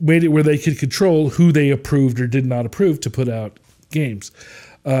made it where they could control who they approved or did not approve to put out games.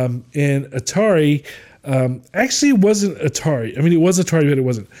 And Atari actually wasn't Atari. I mean, it was Atari, but it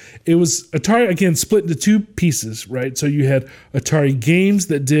wasn't. It was Atari, again, split into two pieces, right? So you had Atari Games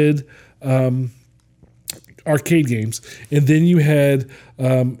that did arcade games, and then you had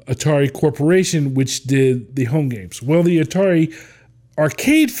Atari Corporation, which did the home games. Well, the Atari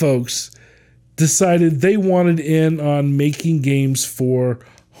arcade folks decided they wanted in on making games for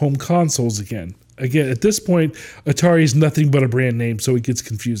home consoles again. Again, at this point, Atari is nothing but a brand name, so it gets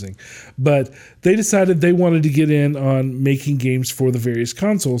confusing. But they decided they wanted to get in on making games for the various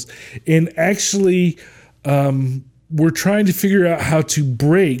consoles, and actually were trying to figure out how to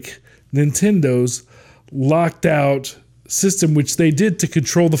break Nintendo's locked out system, which they did to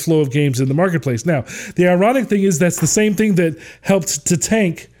control the flow of games in the marketplace. Now, the ironic thing is that's the same thing that helped to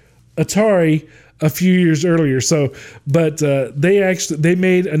tank Atari a few years earlier. So, but they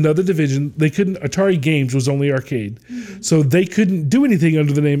made another division. Atari Games was only arcade. So they couldn't do anything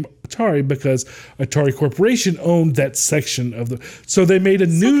under the name Atari because Atari Corporation owned that section of the, so they made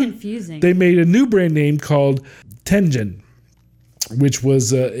they made a new brand name called Tengen, which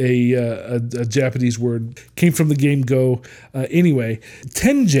was a Japanese word, came from the game Go. Anyway,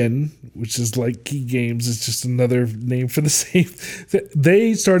 Tengen, which is like Key Games, is just another name for the same.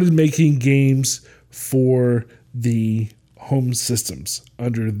 They started making games for the home systems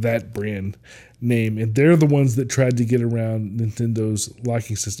under that brand name, and they're the ones that tried to get around Nintendo's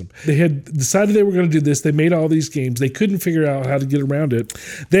locking system. They had decided they were going to do this. They made all these games. They couldn't figure out how to get around it.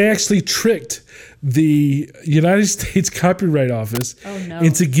 They actually tricked the United States Copyright Office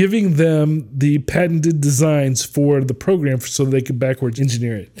into giving them the patented designs for the program so they could backwards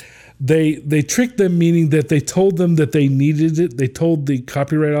engineer it. They tricked them, meaning that they told them that they needed it. They told the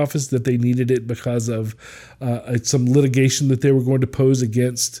Copyright Office that they needed it because of some litigation that they were going to pose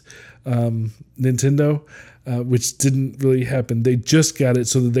against Nintendo, which didn't really happen. They just got it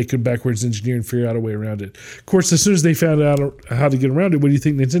so that they could backwards engineer and figure out a way around it. Of course, as soon as they found out how to get around it, what do you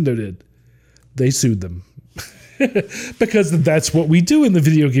think Nintendo did? They sued them. Because that's what we do in the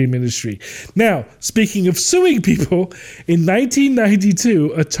video game industry. Now, speaking of suing people, in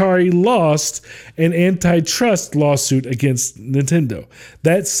 1992, Atari lost an antitrust lawsuit against Nintendo.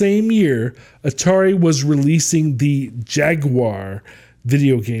 That same year, Atari was releasing the Jaguar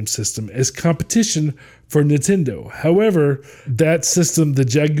video game system as competition for Nintendo. However, that system, the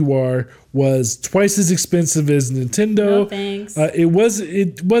Jaguar, was twice as expensive as Nintendo. No thanks. It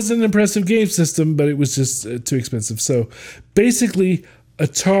was an impressive game system, but it was just too expensive. So basically,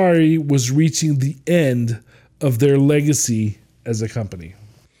 Atari was reaching the end of their legacy as a company.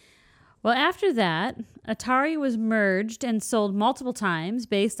 Well, after that, Atari was merged and sold multiple times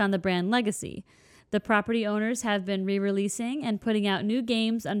based on the brand legacy. The property owners have been re-releasing and putting out new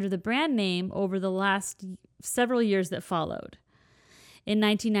games under the brand name over the last several years that followed. In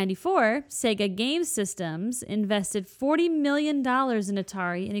 1994, Sega Game Systems invested $40 million in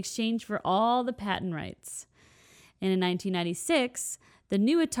Atari in exchange for all the patent rights. And in 1996, the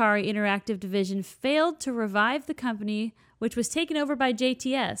new Atari Interactive division failed to revive the company, which was taken over by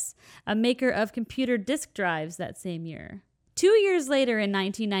JTS, a maker of computer disk drives that same year. 2 years later, in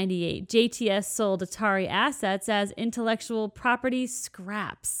 1998, JTS sold Atari assets as intellectual property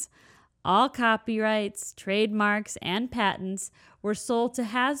scraps. All copyrights, trademarks, and patents were sold to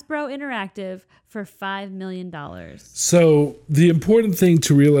Hasbro Interactive for $5 million. So the important thing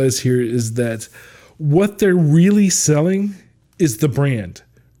to realize here is that what they're really selling is the brand,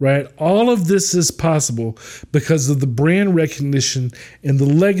 right? All of this is possible because of the brand recognition and the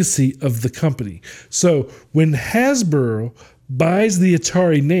legacy of the company. So when Hasbro buys the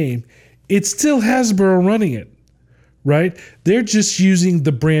Atari name, it's still Hasbro running it, right? They're just using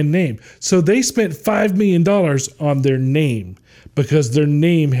the brand name. So they spent $5 million on their name because their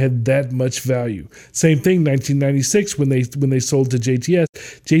name had that much value. Same thing, 1996 when they sold to JTS.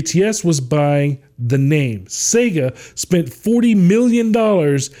 JTS was buying the name. Sega spent $40 million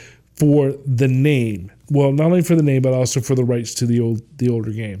for the name. Well, not only for the name, but also for the rights to the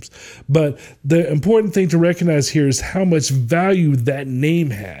older games. But the important thing to recognize here is how much value that name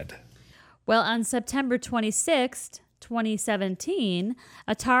had. Well, on September 26th, 2017,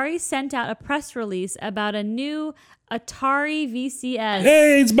 Atari sent out a press release about a new Atari VCS.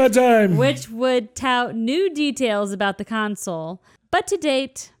 Hey, it's my time! Which would tout new details about the console. But to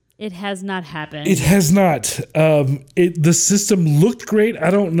date, it has not happened. It has not. The system looked great.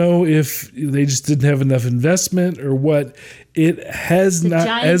 I don't know if they just didn't have enough investment or what. It has not.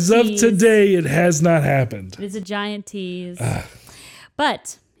 As of today, it has not happened. It is a giant tease.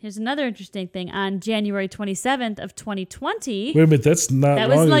 But here's another interesting thing. On January 27th of 2020... Wait a minute, that's not that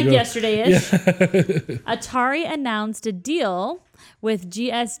long was like ago. yesterday-ish. Yeah. Atari announced a deal with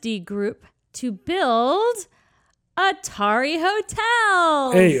GSD Group to build Atari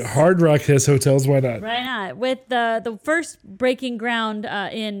Hotels. Hey, Hard Rock has hotels. Why not? Why not? With the first breaking ground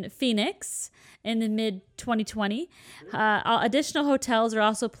in Phoenix in the mid-2020. Additional hotels are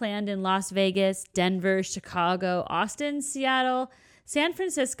also planned in Las Vegas, Denver, Chicago, Austin, Seattle, San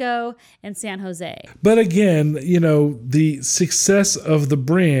Francisco, and San Jose. But again, the success of the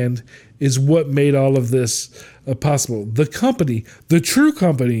brand is what made all of this possible. The company, the true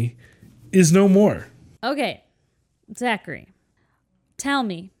company, is no more. Okay, Zachary, tell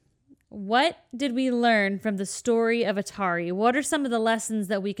me, what did we learn from the story of Atari? What are some of the lessons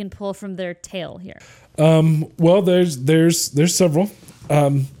that we can pull from their tale here? Well, there's several.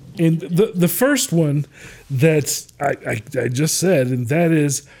 And the first one that I just said, and that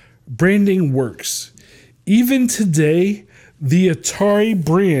is branding works. Even today, the Atari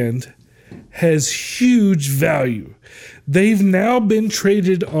brand has huge value. They've now been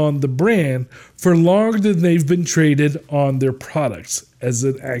traded on the brand for longer than they've been traded on their products as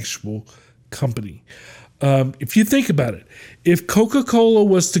an actual company. If you think about it, if Coca-Cola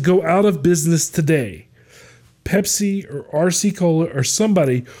was to go out of business today, Pepsi or RC Cola or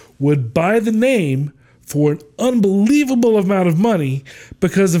somebody would buy the name for an unbelievable amount of money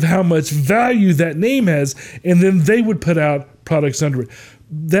because of how much value that name has, and then they would put out products under it.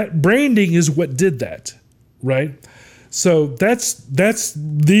 That branding is what did that, right? So that's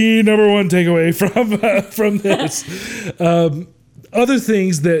the number one takeaway from this. Other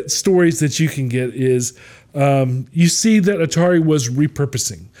things stories that you can get is you see that Atari was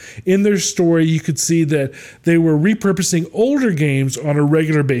repurposing. In their story, you could see that they were repurposing older games on a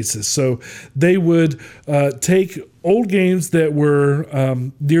regular basis. So they would take old games that were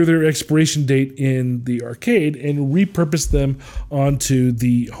near their expiration date in the arcade and repurpose them onto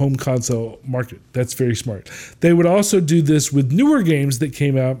the home console market. That's very smart. They would also do this with newer games that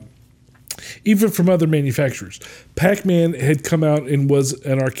came out even from other manufacturers. Pac-Man had come out and was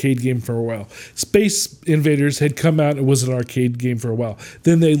an arcade game for a while. Space Invaders had come out and was an arcade game for a while.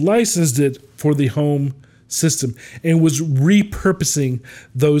 Then they licensed it for the home system and was repurposing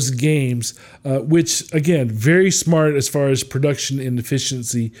those games, which, again, very smart as far as production and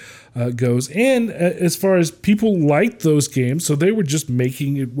efficiency goes. And as far as people liked those games, so they were just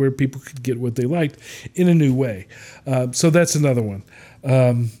making it where people could get what they liked in a new way. So that's another one.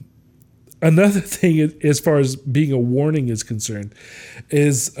 Another thing, as far as being a warning is concerned,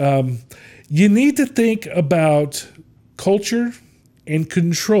 is you need to think about culture and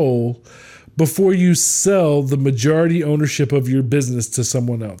control before you sell the majority ownership of your business to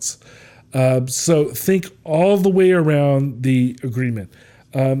someone else. So think all the way around the agreement.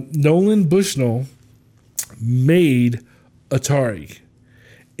 Nolan Bushnell made Atari,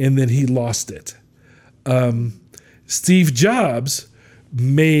 and then he lost it. Steve Jobs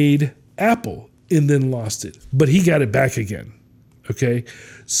made Apple and then lost it, but he got it back again. Okay.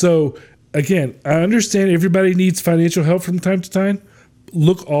 So again, I understand everybody needs financial help from time to time.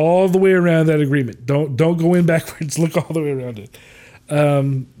 Look all the way around that agreement. Don't go in backwards. Look all the way around it.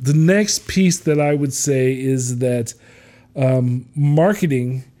 The next piece that I would say is that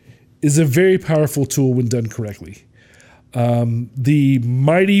marketing is a very powerful tool when done correctly. The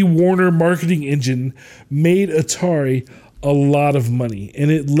mighty Warner marketing engine made Atari a lot of money, and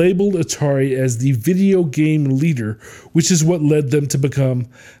it labeled Atari as the video game leader, which is what led them to become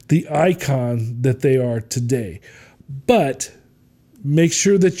the icon that they are today. But make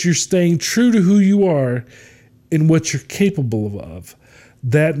sure that you're staying true to who you are and what you're capable of.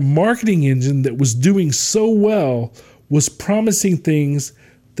 That marketing engine that was doing so well was promising things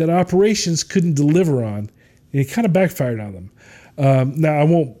that operations couldn't deliver on, and it kind of backfired on them. Now, I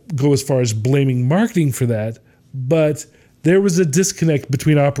won't go as far as blaming marketing for that, but there was a disconnect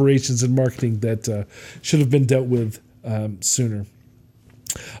between operations and marketing that should have been dealt with sooner.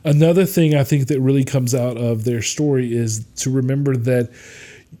 Another thing I think that really comes out of their story is to remember that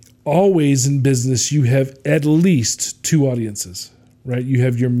always in business you have at least two audiences, right? You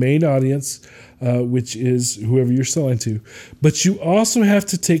have your main audience, which is whoever you're selling to, but you also have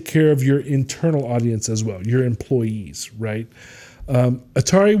to take care of your internal audience as well, your employees, right?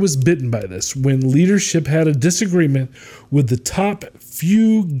 Atari was bitten by this when leadership had a disagreement with the top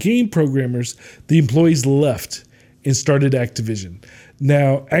few game programmers. The employees left and started Activision.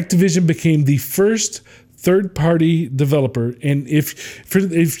 Now, Activision became the first third-party developer, and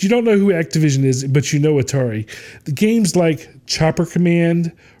if you don't know who Activision is, but you know Atari, the games like Chopper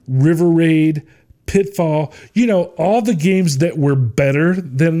Command, River Raid, Pitfall, all the games that were better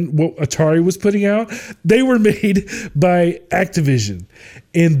than what Atari was putting out, they were made by Activision.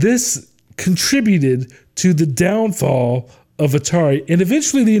 And this contributed to the downfall of Atari and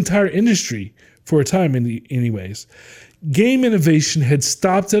eventually the entire industry for a time anyways. Game innovation had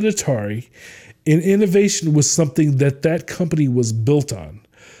stopped at Atari, and innovation was something that company was built on.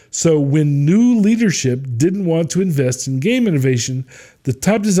 So when new leadership didn't want to invest in game innovation, the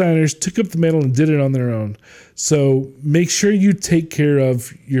top designers took up the mantle and did it on their own. So make sure you take care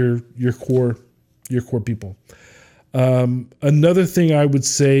of your core people. Another thing I would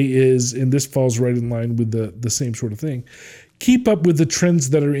say is, and this falls right in line with the same sort of thing, keep up with the trends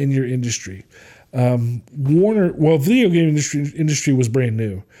that are in your industry. Video game industry was brand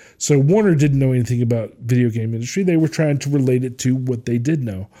new. So Warner didn't know anything about video game industry. They were trying to relate it to what they did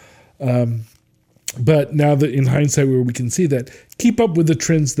know. But now that in hindsight, where we can see that, keep up with the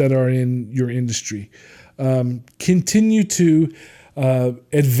trends that are in your industry. Continue to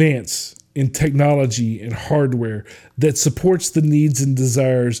advance in technology and hardware that supports the needs and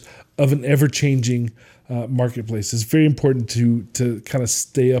desires of an ever-changing marketplace. It's very important to kind of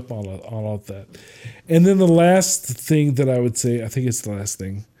stay up on all of that. And then the last thing that I would say, I think it's the last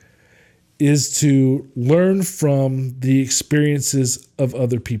thing, is to learn from the experiences of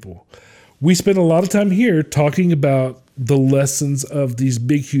other people. We spend a lot of time here talking about the lessons of these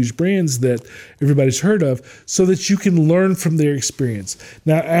big, huge brands that everybody's heard of so that you can learn from their experience.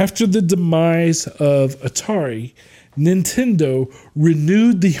 Now, after the demise of Atari, Nintendo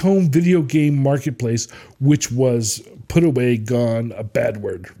renewed the home video game marketplace, which was put away, gone, a bad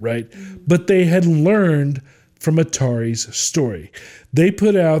word, right? But they had learned from Atari's story. They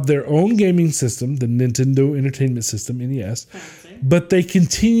put out their own gaming system, the Nintendo Entertainment System, NES, but they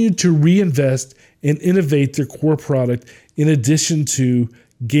continued to reinvest and innovate their core product in addition to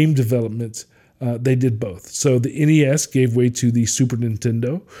game development. They did both. So the NES gave way to the Super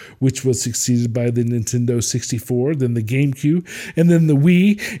Nintendo, which was succeeded by the Nintendo 64, then the GameCube, and then the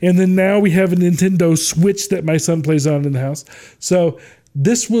Wii, and then now we have a Nintendo Switch that my son plays on in the house. So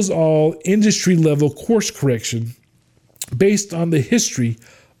this was all industry-level course correction based on the history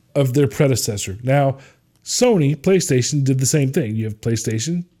of their predecessor. Now, Sony, PlayStation, did the same thing. You have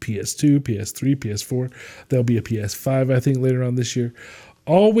PlayStation, PS2, PS3, PS4. There'll be a PS5, I think, later on this year.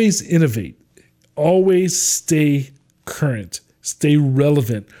 Always innovate. Always stay current. Stay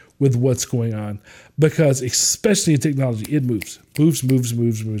relevant with what's going on. Because especially in technology, it moves.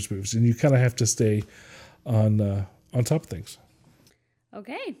 Moves. And you kind of have to stay on top of things.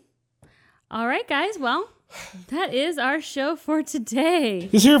 Okay. All right, guys. Well, that is our show for today.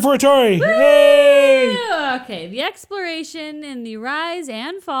 It's here for Atari. Yay! Okay, the exploration in the rise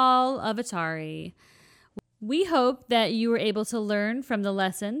and fall of Atari. We hope that you were able to learn from the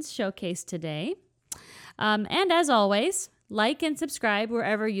lessons showcased today. And as always, like and subscribe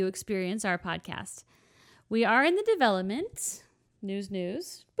wherever you experience our podcast. We are in the development. News.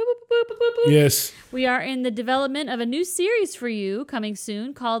 Boop, boop, boop, boop, boop, boop. Yes. We are in the development of a new series for you coming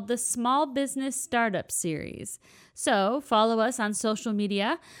soon called the Small Business Startup Series. So follow us on social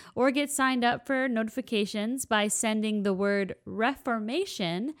media or get signed up for notifications by sending the word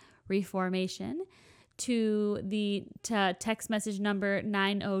reformation, to the text message number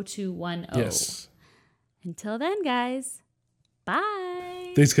 90210. Yes. Until then, guys,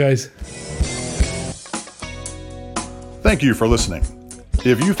 bye. Thanks, guys. Thank you for listening.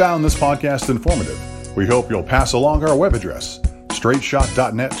 If you found this podcast informative, we hope you'll pass along our web address,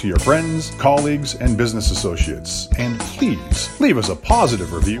 straightshot.net, to your friends, colleagues, and business associates. And please leave us a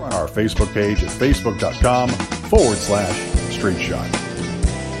positive review on our Facebook page at facebook.com/straightshot.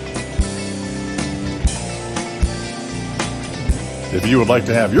 If you would like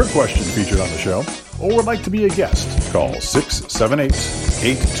to have your question featured on the show, or would like to be a guest, call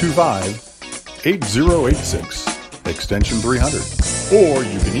 678-825-8086. extension 300, or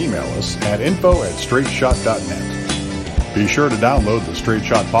you can email us at info@straightshot.net. Be sure to download the Straight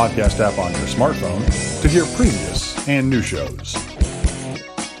Shot podcast app on your smartphone to hear previous and new shows.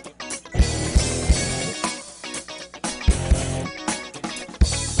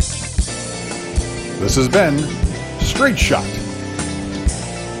 This has been Straight Shot.